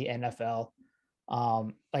play in the NFL.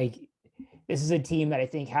 This is a team that I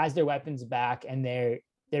think has their weapons back, and they're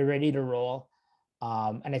ready to roll.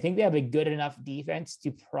 And I think they have a good enough defense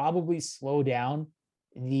to probably slow down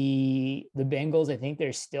the Bengals. I think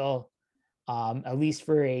they're still, at least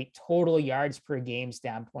for a total yards per game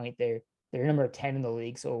standpoint, they're number 10 in the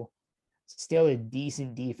league. So still a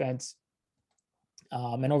decent defense.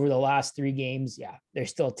 And over the last 3 games, they're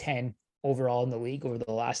still 10 overall in the league over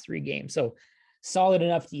the last 3 games. So solid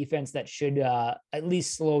enough defense that should at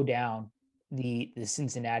least slow down the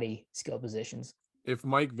Cincinnati skill positions. If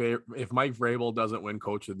Mike Vrabel doesn't win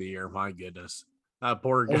Coach of the Year, my goodness, that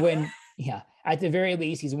poor He'll guy. win, yeah. At the very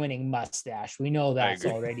least, he's winning mustache. We know that's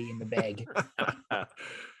agree. already in the bag.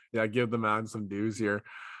 Yeah, give the man some dues here.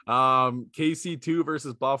 KC 2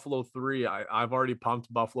 versus Buffalo 3. I've already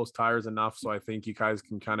pumped Buffalo's tires enough, so I think you guys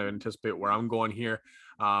can kind of anticipate where I'm going here.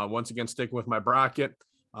 Once again, sticking with my bracket,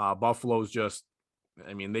 Buffalo's just,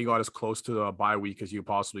 I mean, they got as close to a bye week as you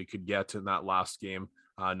possibly could get in that last game.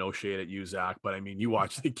 No shade at you, Zach, but I mean, you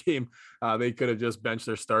watched the game. They could have just benched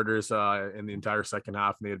their starters in the entire second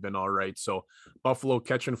half, and they had been all right. So Buffalo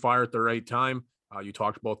catching fire at the right time. You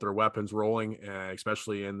talked about their weapons rolling,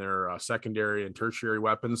 especially in their secondary and tertiary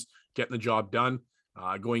weapons, getting the job done.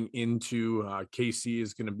 Going into KC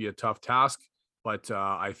is going to be a tough task, but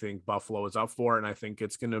I think Buffalo is up for it, and I think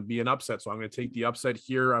it's going to be an upset. So I'm going to take the upset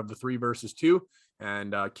here of the 3 versus 2,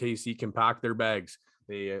 and KC can pack their bags.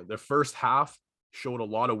 The first half showed a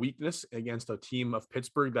lot of weakness against a team of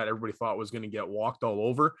Pittsburgh that everybody thought was going to get walked all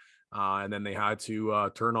over. And then they had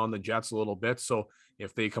to turn on the Jets a little bit. So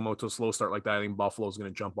if they come out to a slow start like that, I think Buffalo's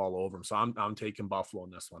going to jump all over them. So I'm taking Buffalo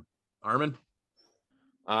in this one. Armin?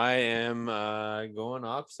 I am going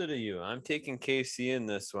opposite of you. I'm taking KC in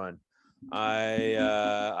this one.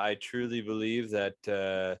 I truly believe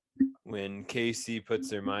that when KC puts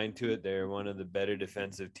their mind to it, they're one of the better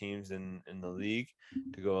defensive teams in the league,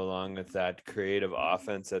 to go along with that creative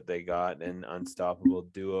offense that they got, an unstoppable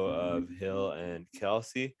duo of Hill and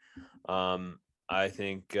Kelsey. I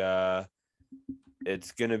think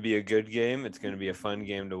it's going to be a good game. It's going to be a fun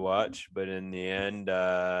game to watch, but in the end,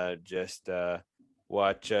 just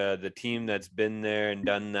watch the team that's been there and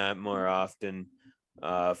done that more often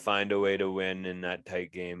find a way to win in that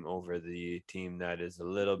tight game over the team that is a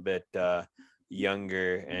little bit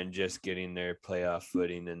younger and just getting their playoff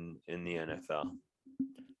footing in the NFL.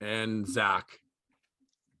 And Zach?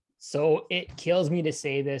 So it kills me to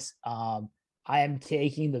say this. I am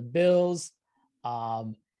taking the Bills. I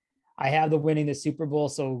have them winning the Super Bowl,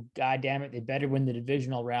 so God damn it, they better win the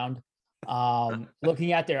divisional round.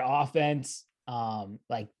 Looking at their offense,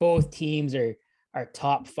 like both teams are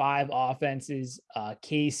top 5 offenses.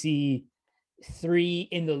 KC 3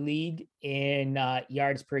 in the league in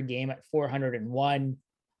yards per game at 401.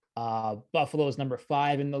 Buffalo's number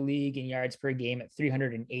 5 in the league in yards per game at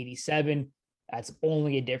 387. That's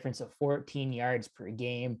only a difference of 14 yards per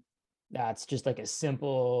game. That's just like a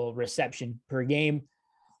simple reception per game.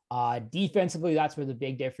 Defensively, that's where the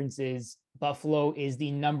big difference is. Buffalo is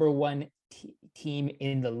the number 1 team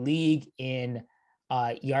in the league in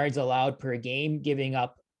yards allowed per game, giving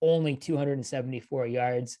up only 274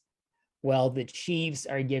 yards. Well, the Chiefs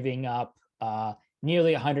are giving up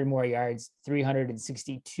nearly 100 more yards,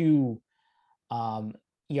 362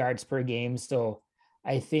 yards per game. So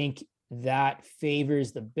I think that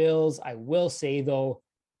favors the Bills. I will say, though,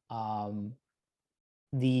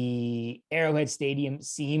 the Arrowhead Stadium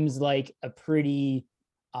seems like a pretty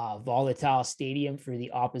volatile stadium for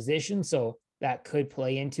the opposition, so that could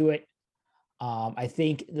play into it. I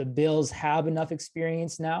think the Bills have enough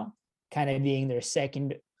experience now, kind of being their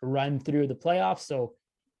second run through the playoffs. So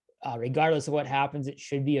regardless of what happens, it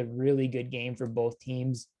should be a really good game for both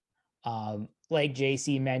teams. Like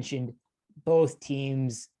JC mentioned, both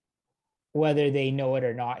teams, whether they know it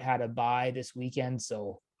or not, had a bye this weekend.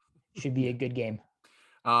 So it should be a good game.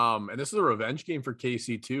 And this is a revenge game for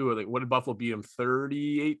KC too. Like, what did Buffalo beat them,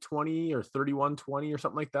 38-20 or 31-20 or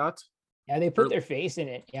something like that? Yeah, they put their face in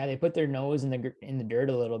it. Yeah, they put their nose in the dirt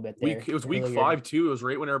a little bit there. It was week 5 too. It was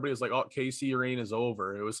right when everybody was like, "Oh, KC reign is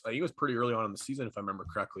over." I think it was pretty early on in the season, if I remember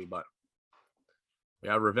correctly. But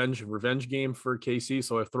yeah, revenge game for KC.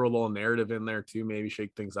 So I throw a little narrative in there too, maybe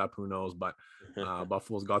shake things up. Who knows? But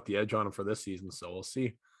Buffalo's got the edge on them for this season, so we'll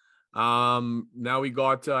see. Now we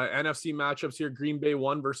got NFC matchups here. Green Bay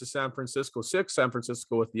 1 versus San Francisco 6. San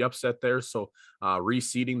Francisco with the upset there, so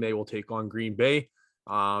reseeding, they will take on Green Bay.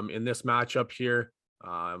 In this matchup here,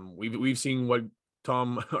 we've seen what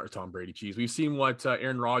Tom Brady, we've seen what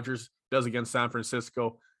Aaron Rodgers does against San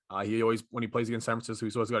Francisco. He always, when he plays against San Francisco,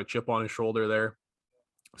 he's always got a chip on his shoulder there,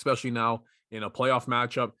 especially now in a playoff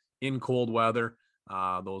matchup in cold weather.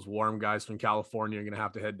 Those warm guys from California are going to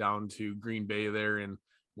have to head down to Green Bay there in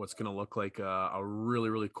what's going to look like a really,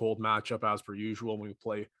 really cold matchup as per usual when we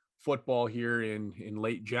play football here in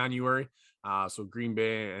late January. So Green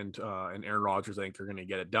Bay and Aaron Rodgers, I think, are going to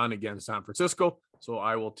get it done against San Francisco. So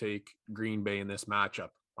I will take Green Bay in this matchup.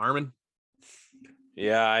 Armin?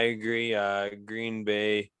 Yeah, I agree. Green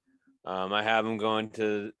Bay, I have them going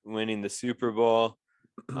to winning the Super Bowl,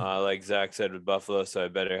 like Zach said with Buffalo. So I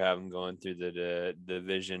better have them going through the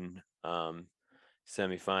division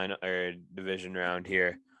semifinal or division round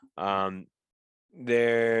here.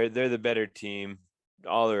 They're the better team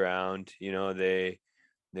all around. You know, they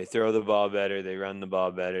throw the ball better, they run the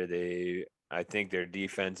ball better. I think their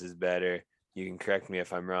defense is better. You can correct me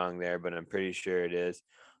if I'm wrong there, but I'm pretty sure it is.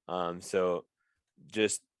 So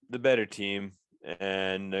just the better team,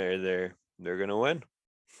 and they're gonna win.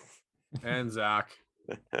 And Zach,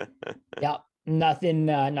 Yeah,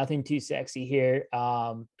 nothing too sexy here.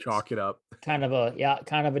 chalk it up. Kind of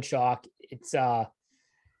a chalk. It's I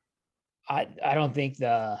don't think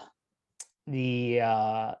the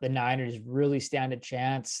Niners really stand a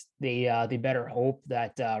chance. They better hope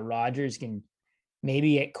that Rodgers can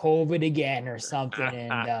maybe get COVID again or something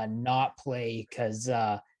and not play, because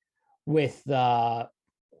with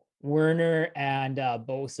Werner and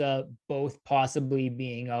Bosa both possibly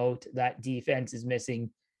being out, that defense is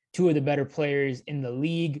missing two of the better players in the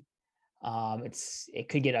league. It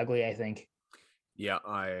could get ugly, I think. Yeah,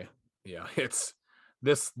 it's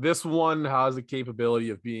this one has the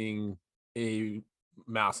capability of being a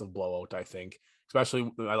massive blowout, I think.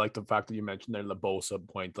 Especially, I like the fact that you mentioned there the Bosa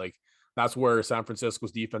point. Like, that's where San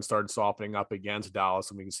Francisco's defense started softening up against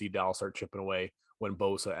Dallas, and we can see Dallas start chipping away when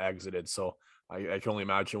Bosa exited. So I can only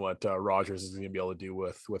imagine what Rodgers is going to be able to do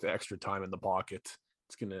with extra time in the pocket.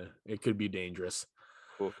 It could be dangerous.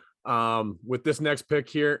 Cool. With this next pick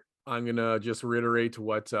here, I'm gonna just reiterate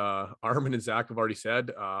what Armin and Zach have already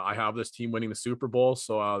said. I have this team winning the Super Bowl,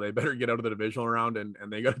 so they better get out of the divisional round, and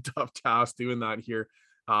they got a tough task doing that here.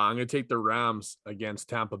 I'm gonna take the Rams against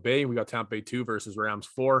Tampa Bay. We got Tampa Bay 2 versus Rams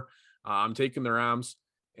 4. I'm taking the Rams,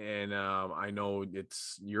 and I know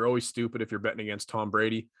you're always stupid if you're betting against Tom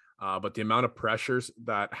Brady, but the amount of pressures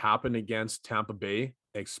that happened against Tampa Bay,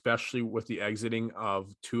 especially with the exiting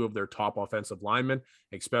of two of their top offensive linemen,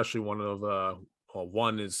 especially one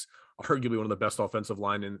is arguably one of the best offensive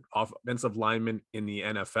linemen in the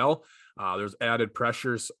NFL. There's added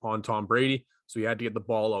pressures on Tom Brady, so he had to get the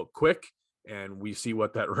ball out quick. And we see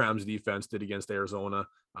what that Rams defense did against Arizona.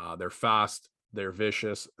 They're fast, they're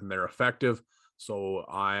vicious, and they're effective. So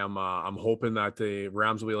I'm hoping that the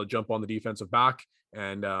Rams will be able to jump on the defensive back.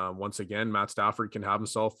 And once again, Matt Stafford can have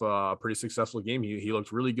himself a pretty successful game. He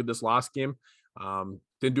looked really good this last game.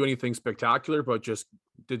 Didn't do anything spectacular, but just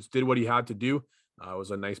did what he had to do. It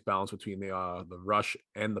was a nice balance between the rush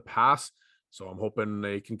and the pass. So I'm hoping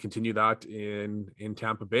they can continue that in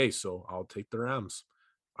Tampa Bay. So I'll take the Rams.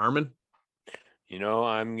 Armin? You know,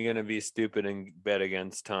 I'm going to be stupid and bet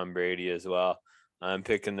against Tom Brady as well. I'm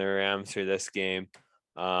picking the Rams for this game.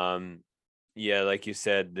 Yeah, like you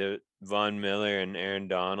said, the Von Miller and Aaron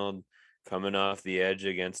Donald coming off the edge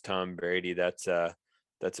against Tom Brady. That's a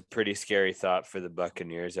pretty scary thought for the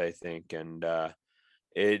Buccaneers, I think. And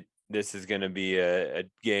this is going to be a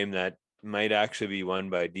game that might actually be won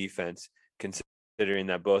by defense, considering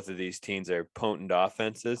that both of these teams are potent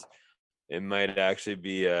offenses. It might actually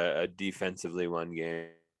be a defensively won game,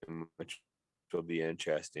 which will be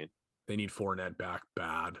interesting. They need Fournette back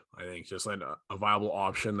bad. I think just like a viable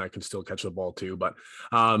option that can still catch the ball too. But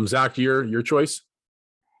Zach, your choice?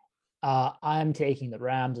 I'm taking the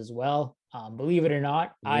Rams as well. Believe it or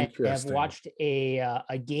not, I have watched a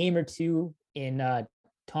game or two in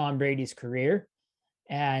Tom Brady's career,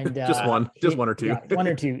 and just one or two. Yeah, one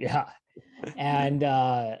or two, yeah. And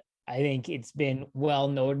I think it's been well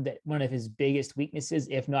noted that one of his biggest weaknesses,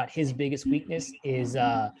 if not his biggest weakness, is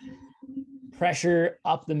pressure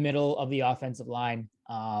up the middle of the offensive line.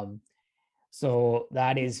 So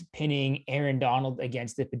that is pinning Aaron Donald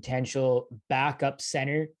against the potential backup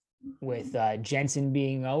center with Jensen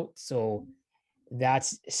being out. So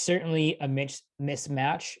that's certainly a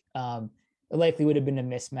mismatch. It likely would have been a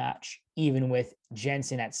mismatch even with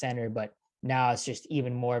Jensen at center, but now it's just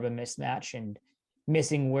even more of a mismatch. And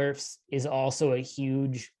missing Wirfs is also a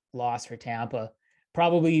huge loss for Tampa.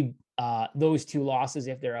 Probably those two losses,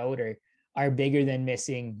 if they're out, are bigger than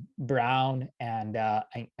missing Brown and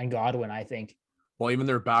Godwin, I think. Well, even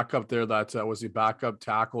their backup there, that was the backup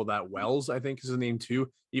tackle, that Wells, I think is his name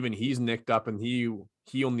too. Even he's nicked up, and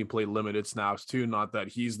he only played limited snaps too. Not that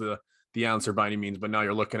he's the answer by any means, but now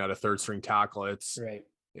you're looking at a third string tackle. It's right.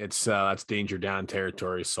 That's Danger Dan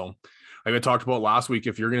territory. So like I talked about last week,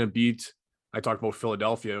 if you're going to beat, I talked about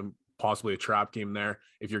Philadelphia, possibly a trap game there.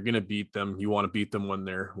 If you're going to beat them, you want to beat them when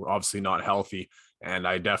they're obviously not healthy. And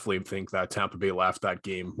I definitely think that Tampa Bay left that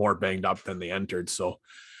game more banged up than they entered. So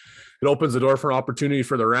it opens the door for an opportunity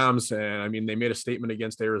for the Rams. And I mean, they made a statement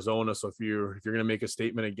against Arizona. So if you're going to make a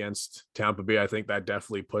statement against Tampa Bay, I think that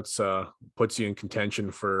definitely puts you in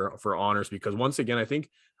contention for honors, because once again, I think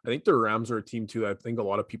I think the Rams are a team too that I think a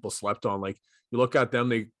lot of people slept on. Like you look at them,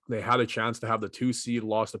 they had a chance to have the 2 seed,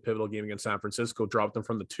 lost a pivotal game against San Francisco, dropped them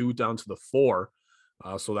from the 2 down to the 4.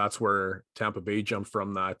 So that's where Tampa Bay jumped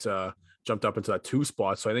from that, jumped up into that 2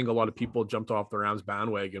 spot. So I think a lot of people jumped off the Rams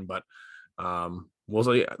bandwagon, but we'll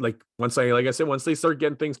say, like once they start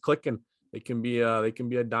getting things clicking, they can be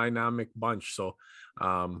a dynamic bunch. So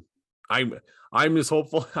I'm just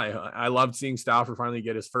hopeful. I loved seeing Stafford finally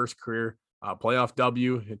get his first career playoff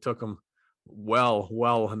W. It took him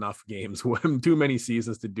well enough games, too many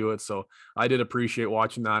seasons to do it. So I did appreciate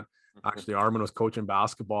watching that. Actually, Armin was coaching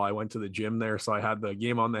basketball. I went to the gym there, so I had the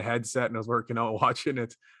game on the headset and I was working out, watching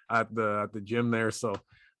it at the gym there. So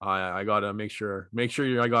I gotta make sure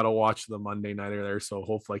I gotta watch the Monday nighter there. So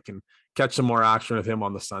hopefully I can catch some more action with him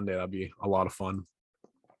on the Sunday. That'd be a lot of fun.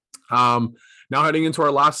 Now heading into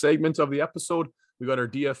our last segment of the episode, we got our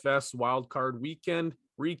DFS wildcard weekend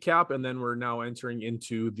recap, and then we're now entering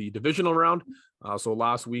into the divisional round. So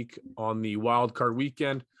last week on the wildcard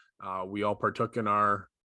weekend, we all partook in our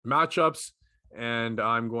matchups, and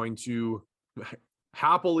I'm going to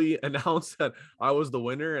happily announce that I was the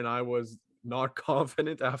winner, and I was not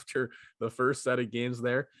confident after the first set of games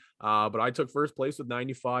there. But I took first place with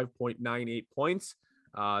 95.98 points.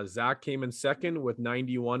 Zach came in second with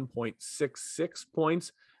 91.66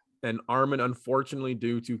 points. And Armin, unfortunately,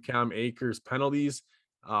 due to Cam Akers' penalties,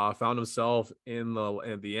 found himself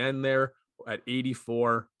at the end there at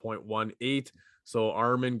 84.18. So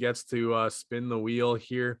Armin gets to spin the wheel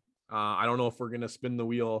here. I don't know if we're going to spin the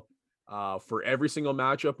wheel for every single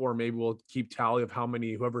matchup, or maybe we'll keep tally of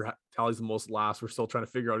whoever tallies the most last. We're still trying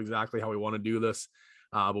to figure out exactly how we want to do this.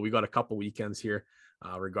 But we got a couple weekends here.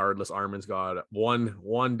 Regardless, Armin's got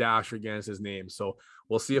one dash against his name. So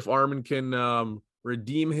we'll see if Armin can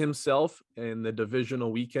redeem himself in the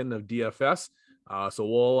divisional weekend of DFS. So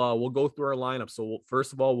we'll go through our lineup. So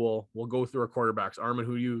first of all, we'll go through our quarterbacks. Armin,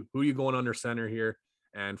 who you going under center here,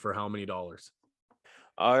 and for how many dollars?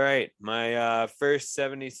 All right, my first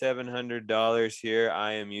 $7,700 here,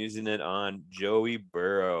 I am using it on Joey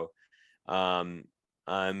Burrow.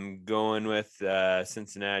 I'm going with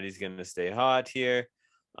Cincinnati's going to stay hot here.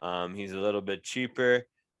 He's a little bit cheaper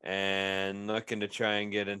and looking to try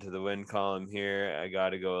and get into the win column here. I got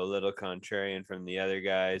to go a little contrarian from the other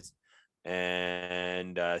guys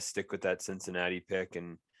and stick with that Cincinnati pick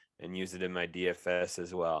and use it in my DFS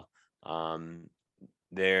as well.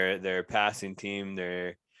 They're a passing team.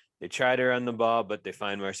 They try to run the ball, but they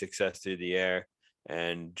find more success through the air.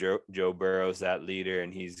 And Joe Burrow's that leader,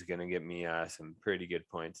 and he's going to get me some pretty good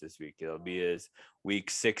points this week. It'll be his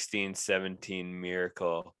week 16-17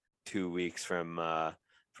 miracle 2 weeks from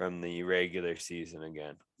the regular season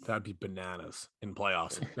again. That'd be bananas in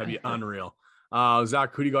playoffs. That'd be unreal.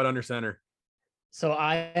 Zach, who do you got under center? So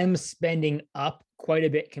I am spending up quite a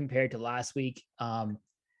bit compared to last week.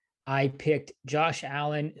 I picked Josh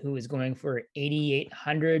Allen, who is going for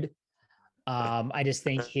 8,800. I just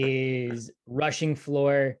think his rushing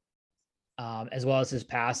floor, as well as his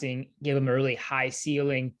passing, give him a really high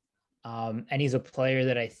ceiling. And he's a player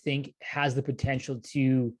that I think has the potential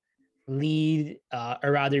to lead,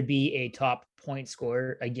 or rather be a top point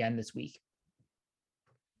scorer again this week.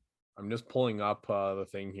 I'm just pulling up the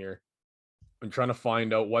thing here. I'm trying to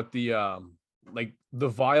find out what the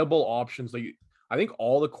viable options. Like, I think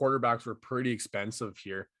all the quarterbacks were pretty expensive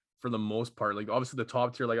here for the most part. Like, obviously the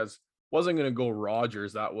top tier, like I wasn't going to go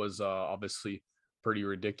Rodgers. That was obviously pretty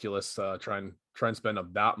ridiculous. Try and spend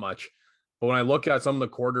up that much. But when I look at some of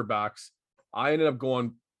the quarterbacks, I ended up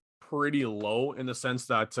going pretty low in the sense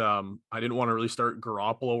that I didn't want to really start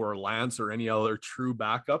Garoppolo or Lance or any other true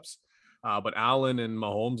backups. But Allen and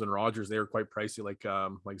Mahomes and Rodgers, they were quite pricey,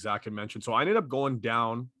 like Zach had mentioned. So I ended up going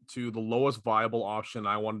down to the lowest viable option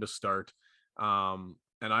I wanted to start. And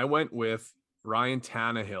I went with Ryan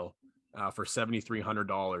Tannehill for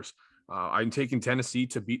 $7,300. I'm taking Tennessee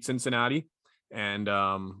to beat Cincinnati. And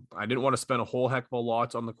I didn't want to spend a whole heck of a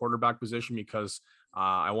lot on the quarterback position because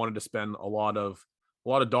I wanted to spend a lot of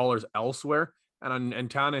dollars elsewhere. And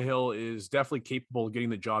Tannehill is definitely capable of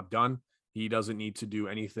getting the job done. He doesn't need to do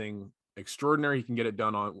anything extraordinary. He can get it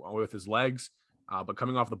done with his legs. But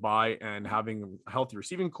coming off the bye and having a healthy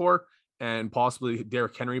receiving core and possibly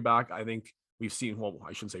Derrick Henry back, I think we've seen, well,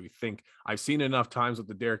 I shouldn't say we think, I've seen enough times with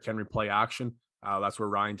the Derrick Henry play action. That's where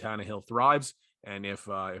Ryan Tannehill thrives. And if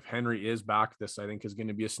Henry is back, this I think is going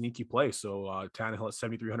to be a sneaky play. So Tannehill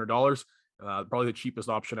at $7,300, probably the cheapest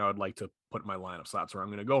option I would like to put in my lineup. So that's where I'm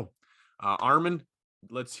going to go. Armin,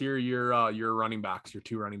 let's hear your running backs, your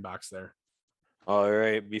 2 running backs there. All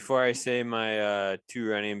right. Before I say my 2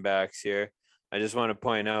 running backs here, I just want to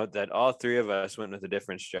point out that all three of us went with a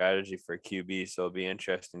different strategy for QB, so it'll be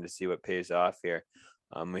interesting to see what pays off here.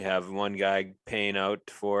 We have one guy paying out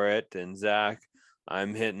for it, and Zach,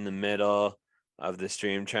 I'm hitting the middle of the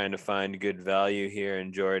stream trying to find good value here,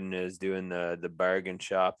 and Jordan is doing the bargain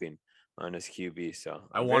shopping on his QB. So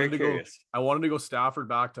I wanted to go Stafford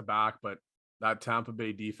back to back, but that Tampa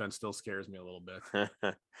Bay defense still scares me a little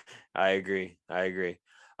bit. I agree.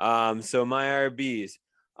 So my RBs,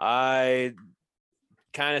 I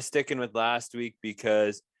kind of sticking with last week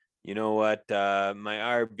because you know what, my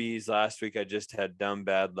RBs last week, I just had dumb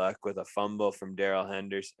bad luck with a fumble from Daryl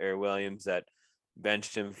Henderson or Williams that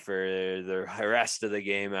benched him for the rest of the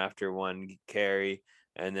game after one carry,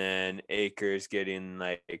 and then Akers getting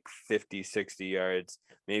like 50, 60 yards,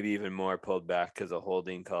 maybe even more, pulled back because of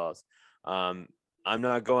holding calls. I'm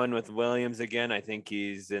not going with Williams again. I think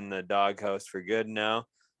he's in the doghouse for good now,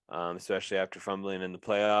 especially after fumbling in the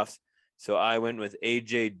playoffs. So I went with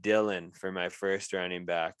AJ Dillon for my first running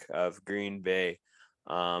back of Green Bay.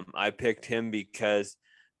 I picked him because,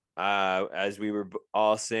 as we were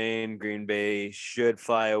all saying, Green Bay should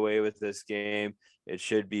fly away with this game. It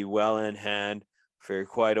should be well in hand for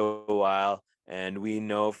quite a while. And we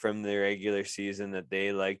know from the regular season that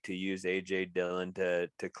they like to use AJ Dillon to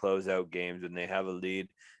close out games. When they have a lead,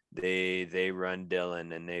 they run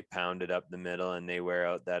Dillon and they pound it up the middle and they wear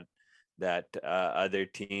out that other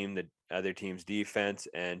team's defense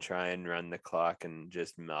and try and run the clock and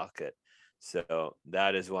just milk it. So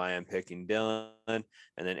that is why I'm picking Dillon. And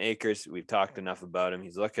then Akers, we've talked enough about him.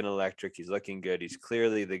 He's looking electric. He's looking good. He's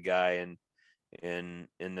clearly the guy in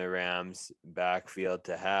the Rams backfield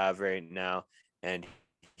to have right now. And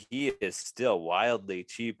he is still wildly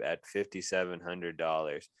cheap at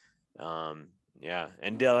 $5,700. Yeah.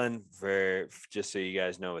 And Dillon, for just so you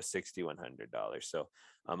guys know, is $6,100. So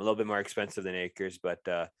a little bit more expensive than Akers, but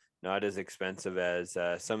not as expensive as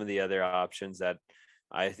some of the other options that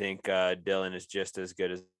I think Dillon is just as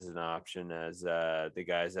good as an option as the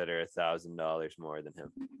guys that are $1,000 more than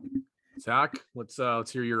him. Zach, let's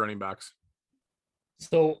hear your running backs.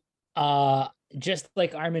 So just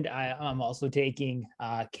like Armand, I'm also taking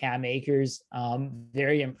Cam Akers.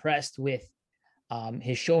 Very impressed with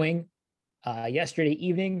his showing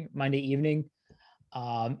Monday evening.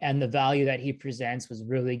 And the value that he presents was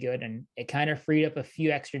really good. And it kind of freed up a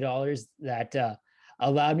few extra dollars that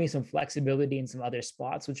allowed me some flexibility in some other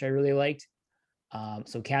spots, which I really liked.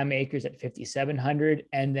 So Cam Akers at 5,700.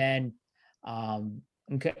 And then I'm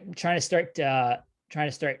trying to start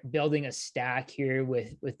building a stack here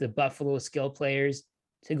with the Buffalo skill players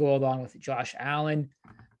to go along with Josh Allen.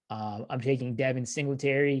 I'm taking Devin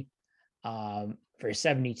Singletary for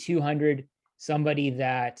 7,200. Somebody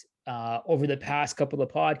that over the past couple of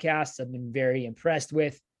podcasts I've been very impressed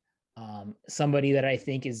with. Somebody that I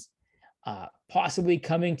think is possibly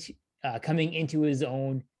coming into his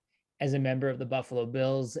own as a member of the Buffalo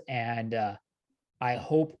Bills, and I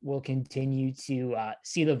hope we'll continue to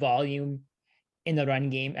see the volume in the run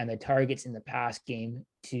game and the targets in the pass game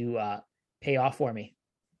to pay off for me.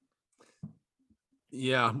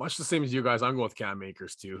 Yeah, much the same as you guys. I'm going with Cam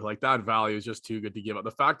Akers too. Like, that value is just too good to give up.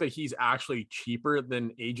 The fact that he's actually cheaper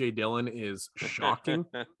than AJ Dillon is shocking.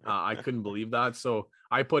 I couldn't believe that. So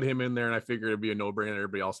I put him in there, and I figured it'd be a no-brainer.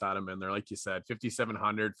 Everybody else had him in there, like you said,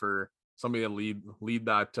 5,700 for somebody to lead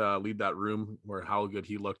that room, where how good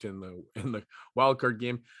he looked in the wild card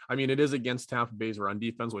game. I mean, it is against Tampa Bay's run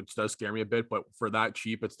defense, which does scare me a bit, but for that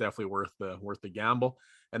cheap, it's definitely worth the gamble.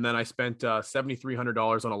 And then I spent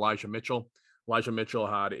 $7,300 on Elijah Mitchell. Elijah Mitchell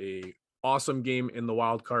had a awesome game in the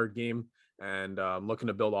wild card game, and looking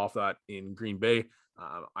to build off that in Green Bay.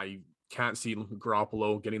 I can't see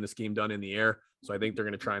Garoppolo getting this game done in the air, so I think they're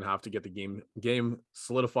going to try and have to get the game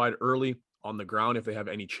solidified early on the ground if they have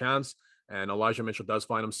any chance. And Elijah Mitchell does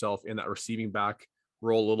find himself in that receiving back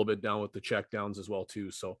role a little bit down with the check downs as well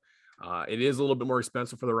too. So it is a little bit more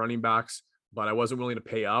expensive for the running backs, but I wasn't willing to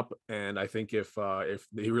pay up. And I think if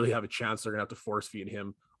they really have a chance, they're gonna have to force feed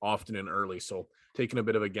him often and early. So taking a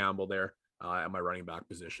bit of a gamble there at my running back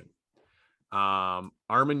position.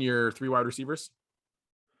 Armin, your 3 wide receivers.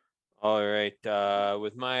 All right.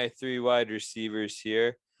 With my 3 wide receivers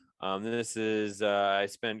here, this is I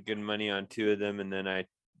spent good money on 2 of them, and then I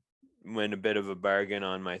went a bit of a bargain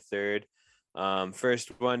on my third.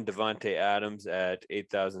 First one, Devontae Adams at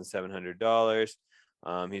 $8,700.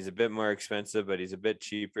 He's a bit more expensive, but he's a bit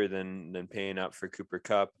cheaper than paying up for Cooper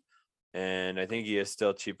Kupp. And I think he is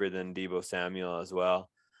still cheaper than Deebo Samuel as well.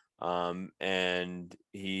 And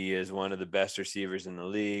he is one of the best receivers in the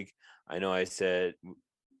league. I know I said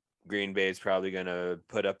Green Bay is probably going to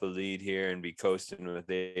put up a lead here and be coasting with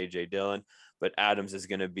AJ Dillon, but Adams is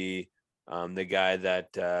going to be the guy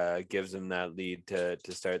that gives them that lead to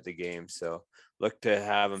start the game. So look to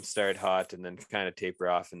have him start hot and then kind of taper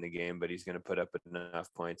off in the game, but he's going to put up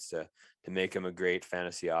enough points to make him a great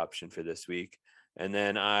fantasy option for this week. And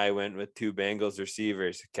then I went with 2 Bengals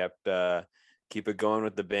receivers, keep it going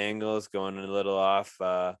with the Bengals, going a little off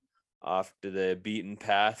to the beaten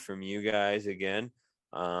path from you guys again.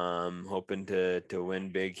 Hoping to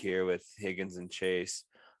win big here with Higgins and Chase.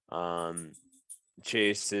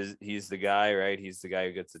 Chase he's the guy, right? He's the guy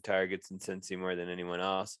who gets the targets in Cincy more than anyone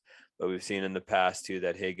else. But we've seen in the past too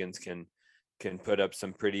that Higgins can put up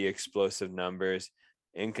some pretty explosive numbers.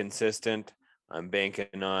 Inconsistent. I'm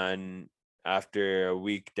banking on after a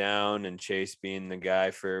week down and Chase being the guy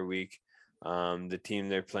for a week. The team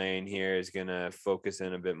they're playing here is gonna focus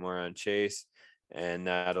in a bit more on Chase, and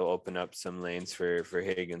that'll open up some lanes for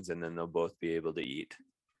Higgins, and then they'll both be able to eat.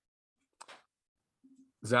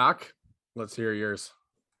 Zach, let's hear yours.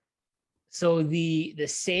 So the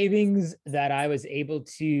savings that I was able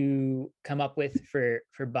to come up with for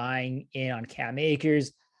buying in on Cam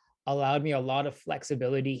Akers allowed me a lot of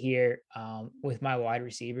flexibility here with my wide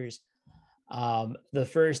receivers. The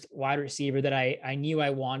first wide receiver that I knew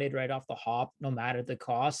I wanted right off the hop, no matter the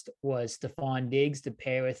cost, was Stephon Diggs to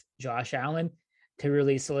pair with Josh Allen to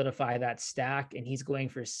really solidify that stack, and he's going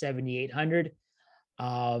for 7,800.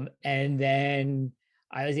 And then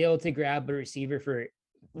I was able to grab a receiver for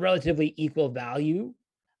relatively equal value.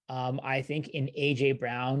 I think in AJ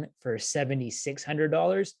Brown for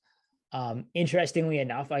 $7,600. Interestingly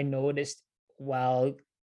enough, I noticed while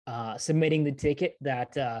submitting the ticket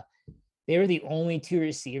that they were the only 2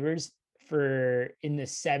 receivers for in the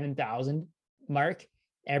 7,000 mark.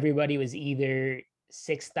 Everybody was either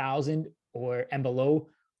 6,000 and below,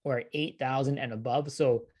 or 8,000 and above.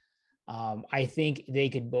 So I think they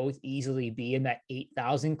could both easily be in that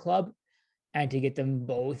 8,000 club, and to get them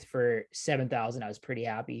both for 7,000, I was pretty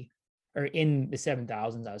happy, or in the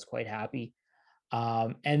 7,000s, I was quite happy.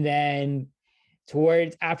 And then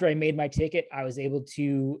after I made my ticket, I was able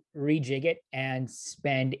to rejig it and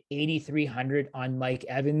spend 8,300 on Mike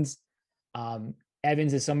Evans.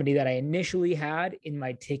 Evans is somebody that I initially had in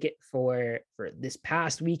my ticket for this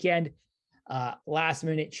past weekend. Last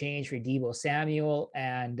minute change for Deebo Samuel,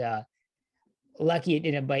 and lucky it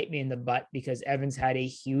didn't bite me in the butt, because Evans had a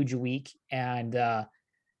huge week. And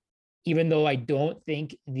even though I don't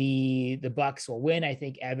think the Bucks will win, I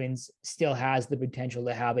think Evans still has the potential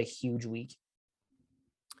to have a huge week.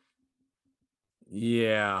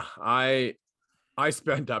 Yeah, I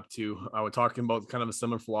spent up to. I was talking about kind of a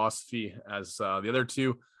similar philosophy as the other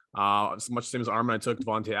 2. Much same as Armin. I took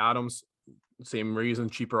Devontae Adams. Same reason,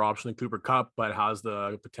 cheaper option than Cooper Kupp, but has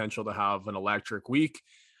the potential to have an electric week.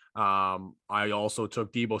 I also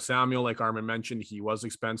took Deebo Samuel, like Armin mentioned. He was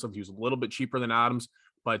expensive. He was a little bit cheaper than Adams,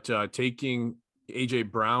 but taking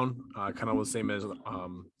AJ Brown, kind of the same as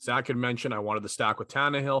Zach had mentioned. I wanted to stack with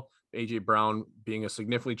Tannehill. AJ Brown being a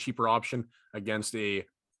significantly cheaper option against a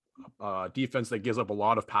defense that gives up a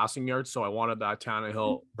lot of passing yards. So I wanted that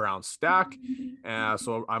Tannehill Brown stack.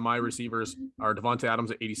 So my receivers are Devontae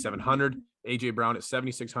Adams at 8,700, AJ Brown at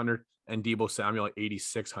 7,600, and Deebo Samuel at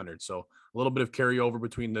 8,600. So a little bit of carryover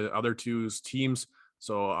between the other 2's teams.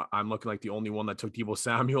 So I'm looking like the only one that took Deebo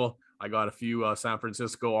Samuel. I got a few San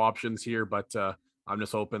Francisco options here, but I'm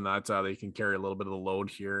just hoping that they can carry a little bit of the load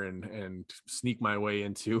here and sneak my way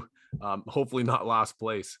into hopefully not last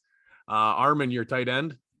place. Armin, your tight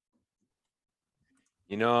end.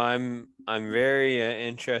 You know, I'm very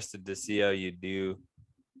interested to see how you do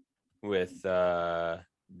with the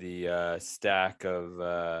stack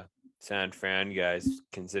of San Fran guys,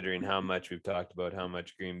 considering how much we've talked about how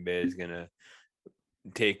much Green Bay is gonna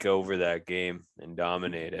take over that game and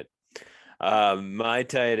dominate it. My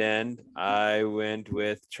tight end, I went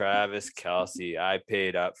with Travis Kelce. I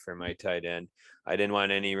paid up for my tight end. I didn't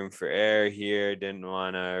want any room for error here. Didn't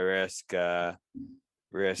want to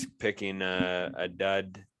risk picking a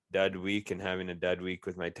dud week and having a dud week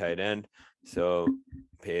with my tight end. So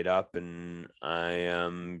paid up, and I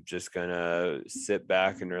am just gonna sit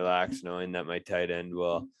back and relax, knowing that my tight end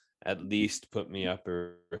will at least put me up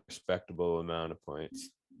a respectable amount of points.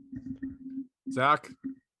 Zach.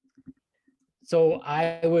 So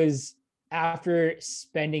I was, after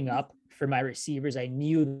spending up for my receivers, I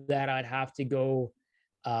knew that I'd have to go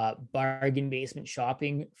bargain basement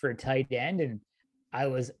shopping for a tight end. And I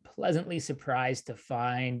was pleasantly surprised to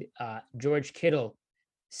find George Kittle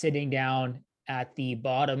sitting down at the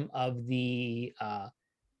bottom of the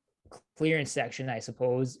clearance section, I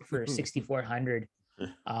suppose, for 6,400.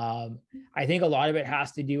 I think a lot of it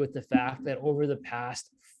has to do with the fact that over the past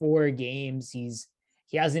 4 games, he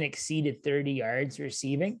hasn't exceeded 30 yards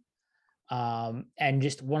receiving. And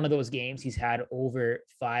just one of those games, he's had over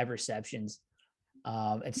 5 receptions.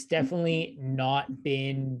 It's definitely not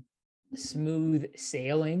been smooth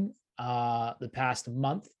sailing the past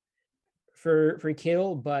month for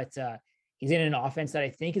Kittle, but he's in an offense that I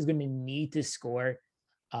think is going to need to score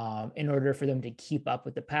in order for them to keep up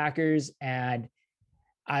with the Packers. And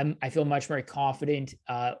I feel much more confident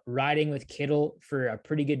riding with Kittle for a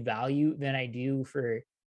pretty good value than I do for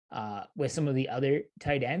with some of the other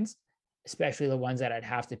tight ends, especially the ones that I'd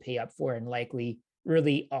have to pay up for and likely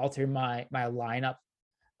really alter my lineup.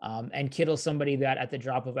 And Kittle's somebody that at the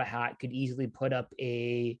drop of a hat could easily put up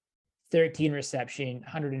a 13 reception,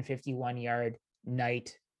 151 yard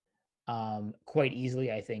night quite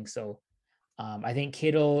easily, I think. So I think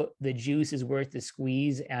Kittle, the juice is worth the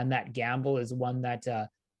squeeze, and that gamble is one that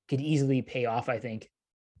could easily pay off, I think.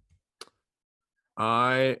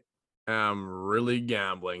 I am really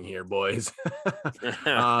gambling here, boys.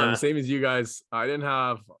 Same as you guys. I didn't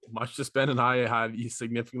have much to spend, and I had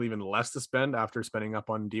significantly even less to spend after spending up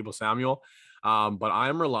on Deebo Samuel. But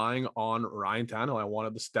I'm relying on Ryan Tannehill. I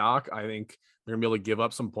wanted the stock. I think they're gonna be able to give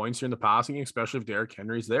up some points here in the passing, especially if Derrick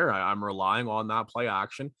Henry's there. I'm relying on that play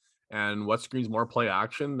action. And what screams more play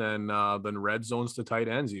action than red zones to tight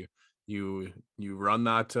ends? You run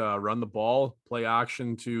run the ball, play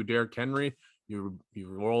action to Derrick Henry. You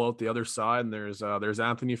roll out the other side, and there's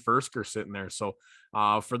Anthony Firkser sitting there. So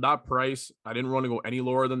for that price, I didn't want to go any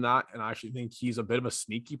lower than that, and I actually think he's a bit of a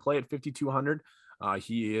sneaky play at 5,200.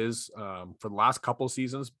 He is for the last couple of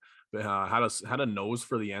seasons had a nose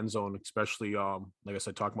for the end zone, especially like I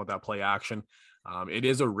said, talking about that play action. It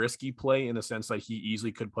is a risky play in the sense that he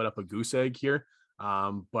easily could put up a goose egg here.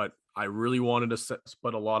 But I really wanted to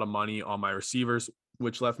put a lot of money on my receivers,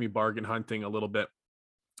 which left me bargain hunting a little bit.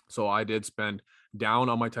 So I did spend down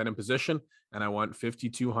on my tight end position, and I went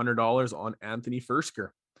 $5,200 on Anthony Firkser.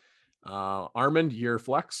 Armand, your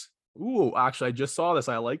flex. Ooh, actually, I just saw this.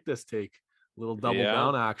 I like this take. Little double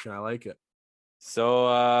down action. I like it. So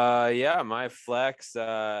my flex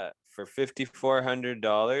for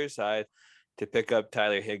 $5,400, I to pick up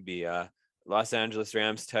Tyler Higbee, Los Angeles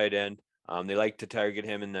Rams tight end. They like to target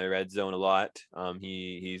him in the red zone a lot.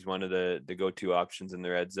 He's one of the go-to options in the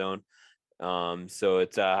red zone. So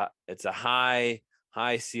it's a high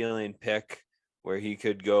ceiling pick where he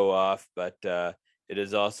could go off, but it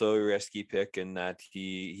is also a risky pick in that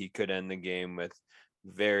he could end the game with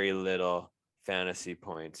very little fantasy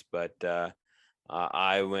points. But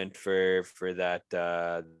I went for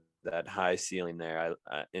that high ceiling there.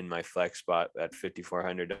 I in my flex spot at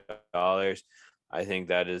 $5,400. I think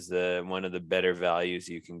that is one of the better values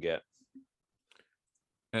you can get.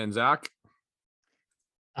 And Zach?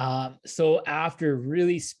 So after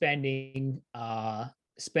really spending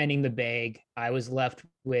the bag, I was left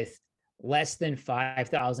with less than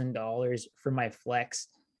 $5,000 for my flex.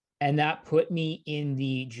 And that put me in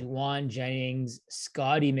the Juwan Jennings,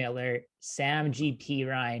 Scotty Miller, Sam G.P.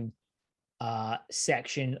 Ryan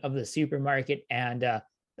section of the supermarket. And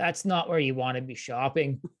that's not where you want to be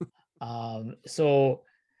shopping. So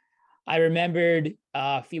I remembered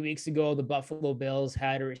a few weeks ago, the Buffalo Bills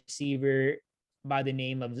had a receiver by the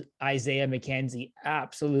name of Isaiah McKenzie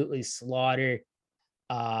absolutely slaughter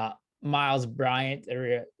Miles Bryant,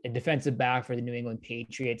 or a defensive back for the New England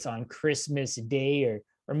Patriots, on Christmas Day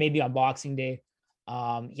or maybe on Boxing Day.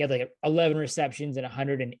 He had like 11 receptions and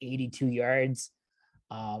 182 yards.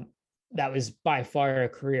 That was by far a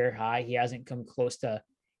career high. He hasn't come close to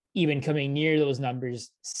even coming near those numbers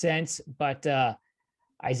since, but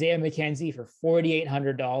Isaiah McKenzie for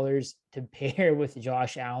 $4,800 to pair with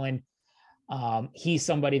Josh Allen. He's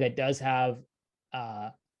somebody that does have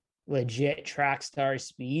legit track star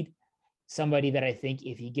speed, somebody that I think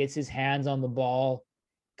if he gets his hands on the ball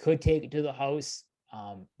could take it to the house.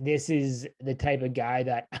 This is the type of guy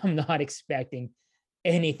that I'm not expecting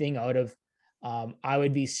anything out of. I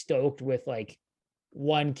would be stoked with like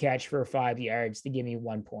one catch for 5 yards to give me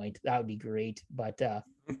 1 point. That would be great. But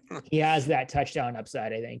he has that touchdown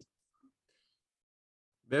upside, I think.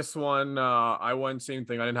 This one, I went same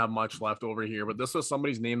thing. I didn't have much left over here, but this was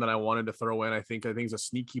somebody's name that I wanted to throw in. I think it's a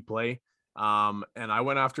sneaky play. And I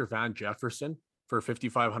went after Van Jefferson for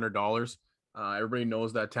 $5,500. Everybody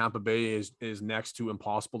knows that Tampa Bay is next to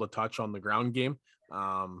impossible to touch on the ground game.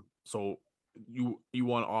 So you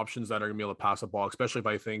want options that are gonna be able to pass the ball, especially if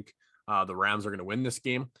I think the Rams are going to win this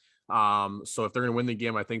game. So if they're going to win the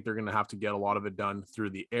game, I think they're going to have to get a lot of it done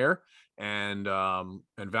through the air. And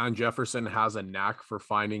Van Jefferson has a knack for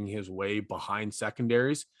finding his way behind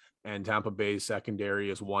secondaries. And Tampa Bay's secondary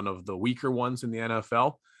is one of the weaker ones in the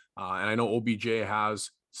NFL. And I know OBJ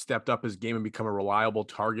has stepped up his game and become a reliable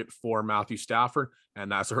target for Matthew Stafford.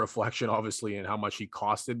 And that's a reflection, obviously, in how much he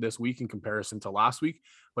costed this week in comparison to last week.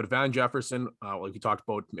 But Van Jefferson, like we talked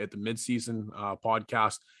about at the midseason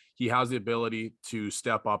podcast, he has the ability to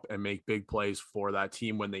step up and make big plays for that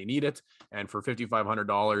team when they need it. And for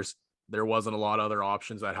 $5,500, there wasn't a lot of other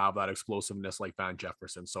options that have that explosiveness like Van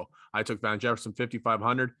Jefferson. So I took Van Jefferson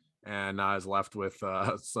 5,500, and I was left with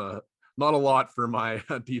not a lot for my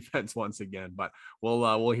defense once again. But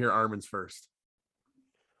we'll hear Armin's first.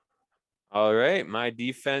 All right, my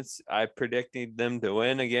defense, I predicted them to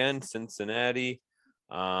win again, Cincinnati.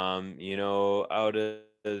 Out of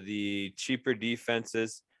the cheaper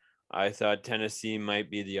defenses, I thought Tennessee might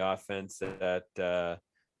be the offense that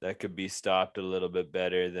could be stopped a little bit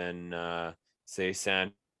better than say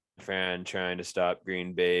San Fran trying to stop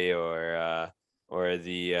Green Bay, or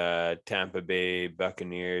the Tampa Bay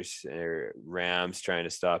Buccaneers or Rams trying to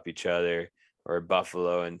stop each other, or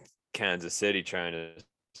Buffalo and Kansas City trying to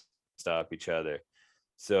stop each other.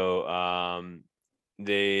 So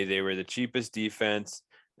they were the cheapest defense,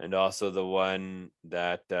 and also the one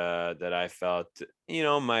that I felt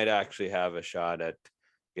might actually have a shot at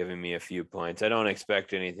giving me a few points. I don't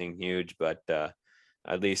expect anything huge, but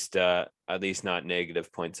at least not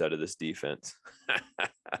negative points out of this defense.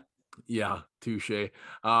 Yeah, touche.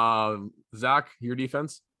 Zach, your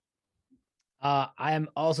defense? I am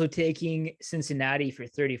also taking Cincinnati for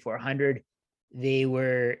 3,400. They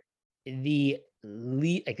were they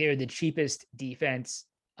were the cheapest defense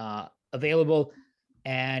available,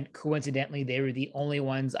 and coincidentally, they were the only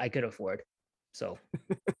ones I could afford. So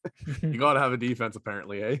you gotta have a defense,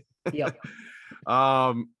 apparently, eh? Yep.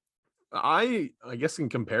 I guess in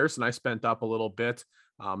comparison, I spent up a little bit,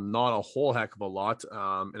 not a whole heck of a lot,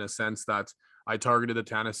 in a sense that I targeted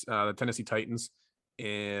the Tennessee Titans,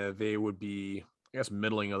 and they would be, I guess,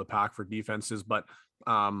 middling of the pack for defenses. But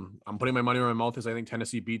I'm putting my money where my mouth is. I think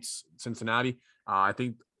Tennessee beats Cincinnati. I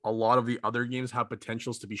think a lot of the other games have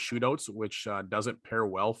potentials to be shootouts, which doesn't pair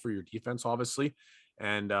well for your defense, obviously.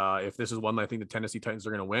 And if this is one that I think the Tennessee Titans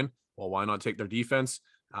are going to win, well, why not take their defense?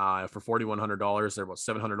 For $4,100, they're about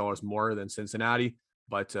 $700 more than Cincinnati.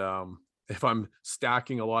 But if I'm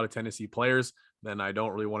stacking a lot of Tennessee players, then I don't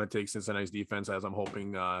really want to take Cincinnati's defense, as I'm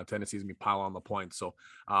hoping Tennessee's going to pile on the points. So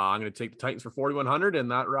I'm going to take the Titans for 4,100, and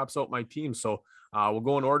that wraps out my team. So we'll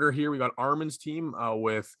go in order here. We got Armin's team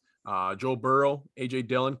with Joe Burrow, AJ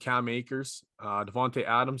Dillon, Cam Akers, Devontae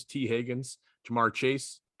Adams, T. Higgins, Jamar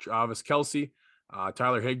Chase, Travis Kelce,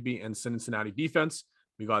 Tyler Higbee, and Cincinnati defense.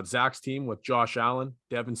 We got Zach's team with Josh Allen,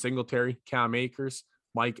 Devin Singletary, Cam Akers,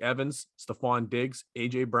 Mike Evans, Stephon Diggs,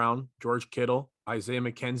 AJ Brown, George Kittle, Isaiah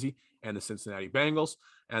McKenzie, and the Cincinnati Bengals.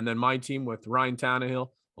 And then my team with Ryan Tannehill,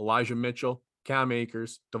 Elijah Mitchell, Cam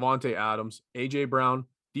Akers, Devontae Adams, AJ Brown,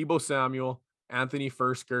 Deebo Samuel, Anthony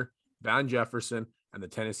Fursker, Van Jefferson, and the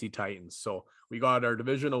Tennessee Titans. So we got our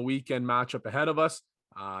divisional weekend matchup ahead of us.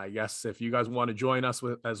 I guess if you guys want to join us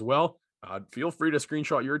as well, feel free to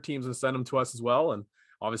screenshot your teams and send them to us as well. And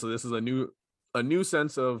obviously, this is a new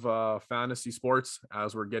sense of fantasy sports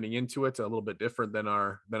as we're getting into it, a little bit different than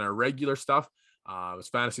our regular stuff. It's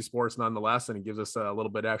fantasy sports nonetheless, and it gives us a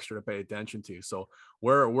little bit extra to pay attention to. So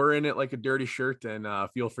we're in it like a dirty shirt, and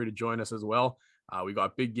feel free to join us as well. We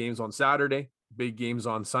got big games on Saturday, big games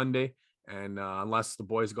on Sunday, and unless the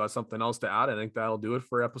boys got something else to add, I think that'll do it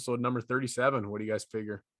for episode number 37. What do you guys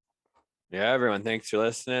figure? Yeah, everyone, thanks for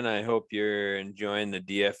listening. I hope you're enjoying the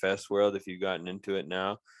DFS world if you've gotten into it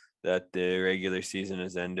now that the regular season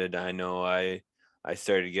has ended. I know I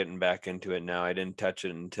started getting back into it now. I didn't touch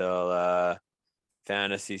it until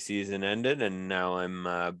fantasy season ended, and now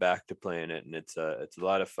I'm back to playing it, and it's a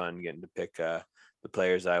lot of fun getting to pick the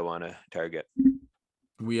players I want to target.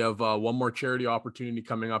 We have one more charity opportunity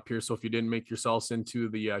coming up here, so if you didn't make yourselves into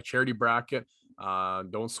the charity bracket,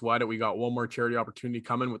 don't sweat it. We got one more charity opportunity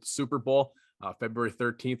coming with the Super Bowl. February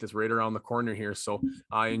 13th is right around the corner here. So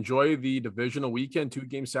enjoy the divisional weekend, 2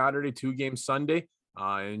 games Saturday, 2 games Sunday.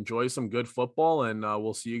 Enjoy some good football, and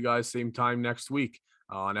we'll see you guys same time next week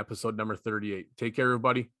on episode number 38. Take care,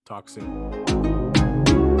 everybody. Talk soon.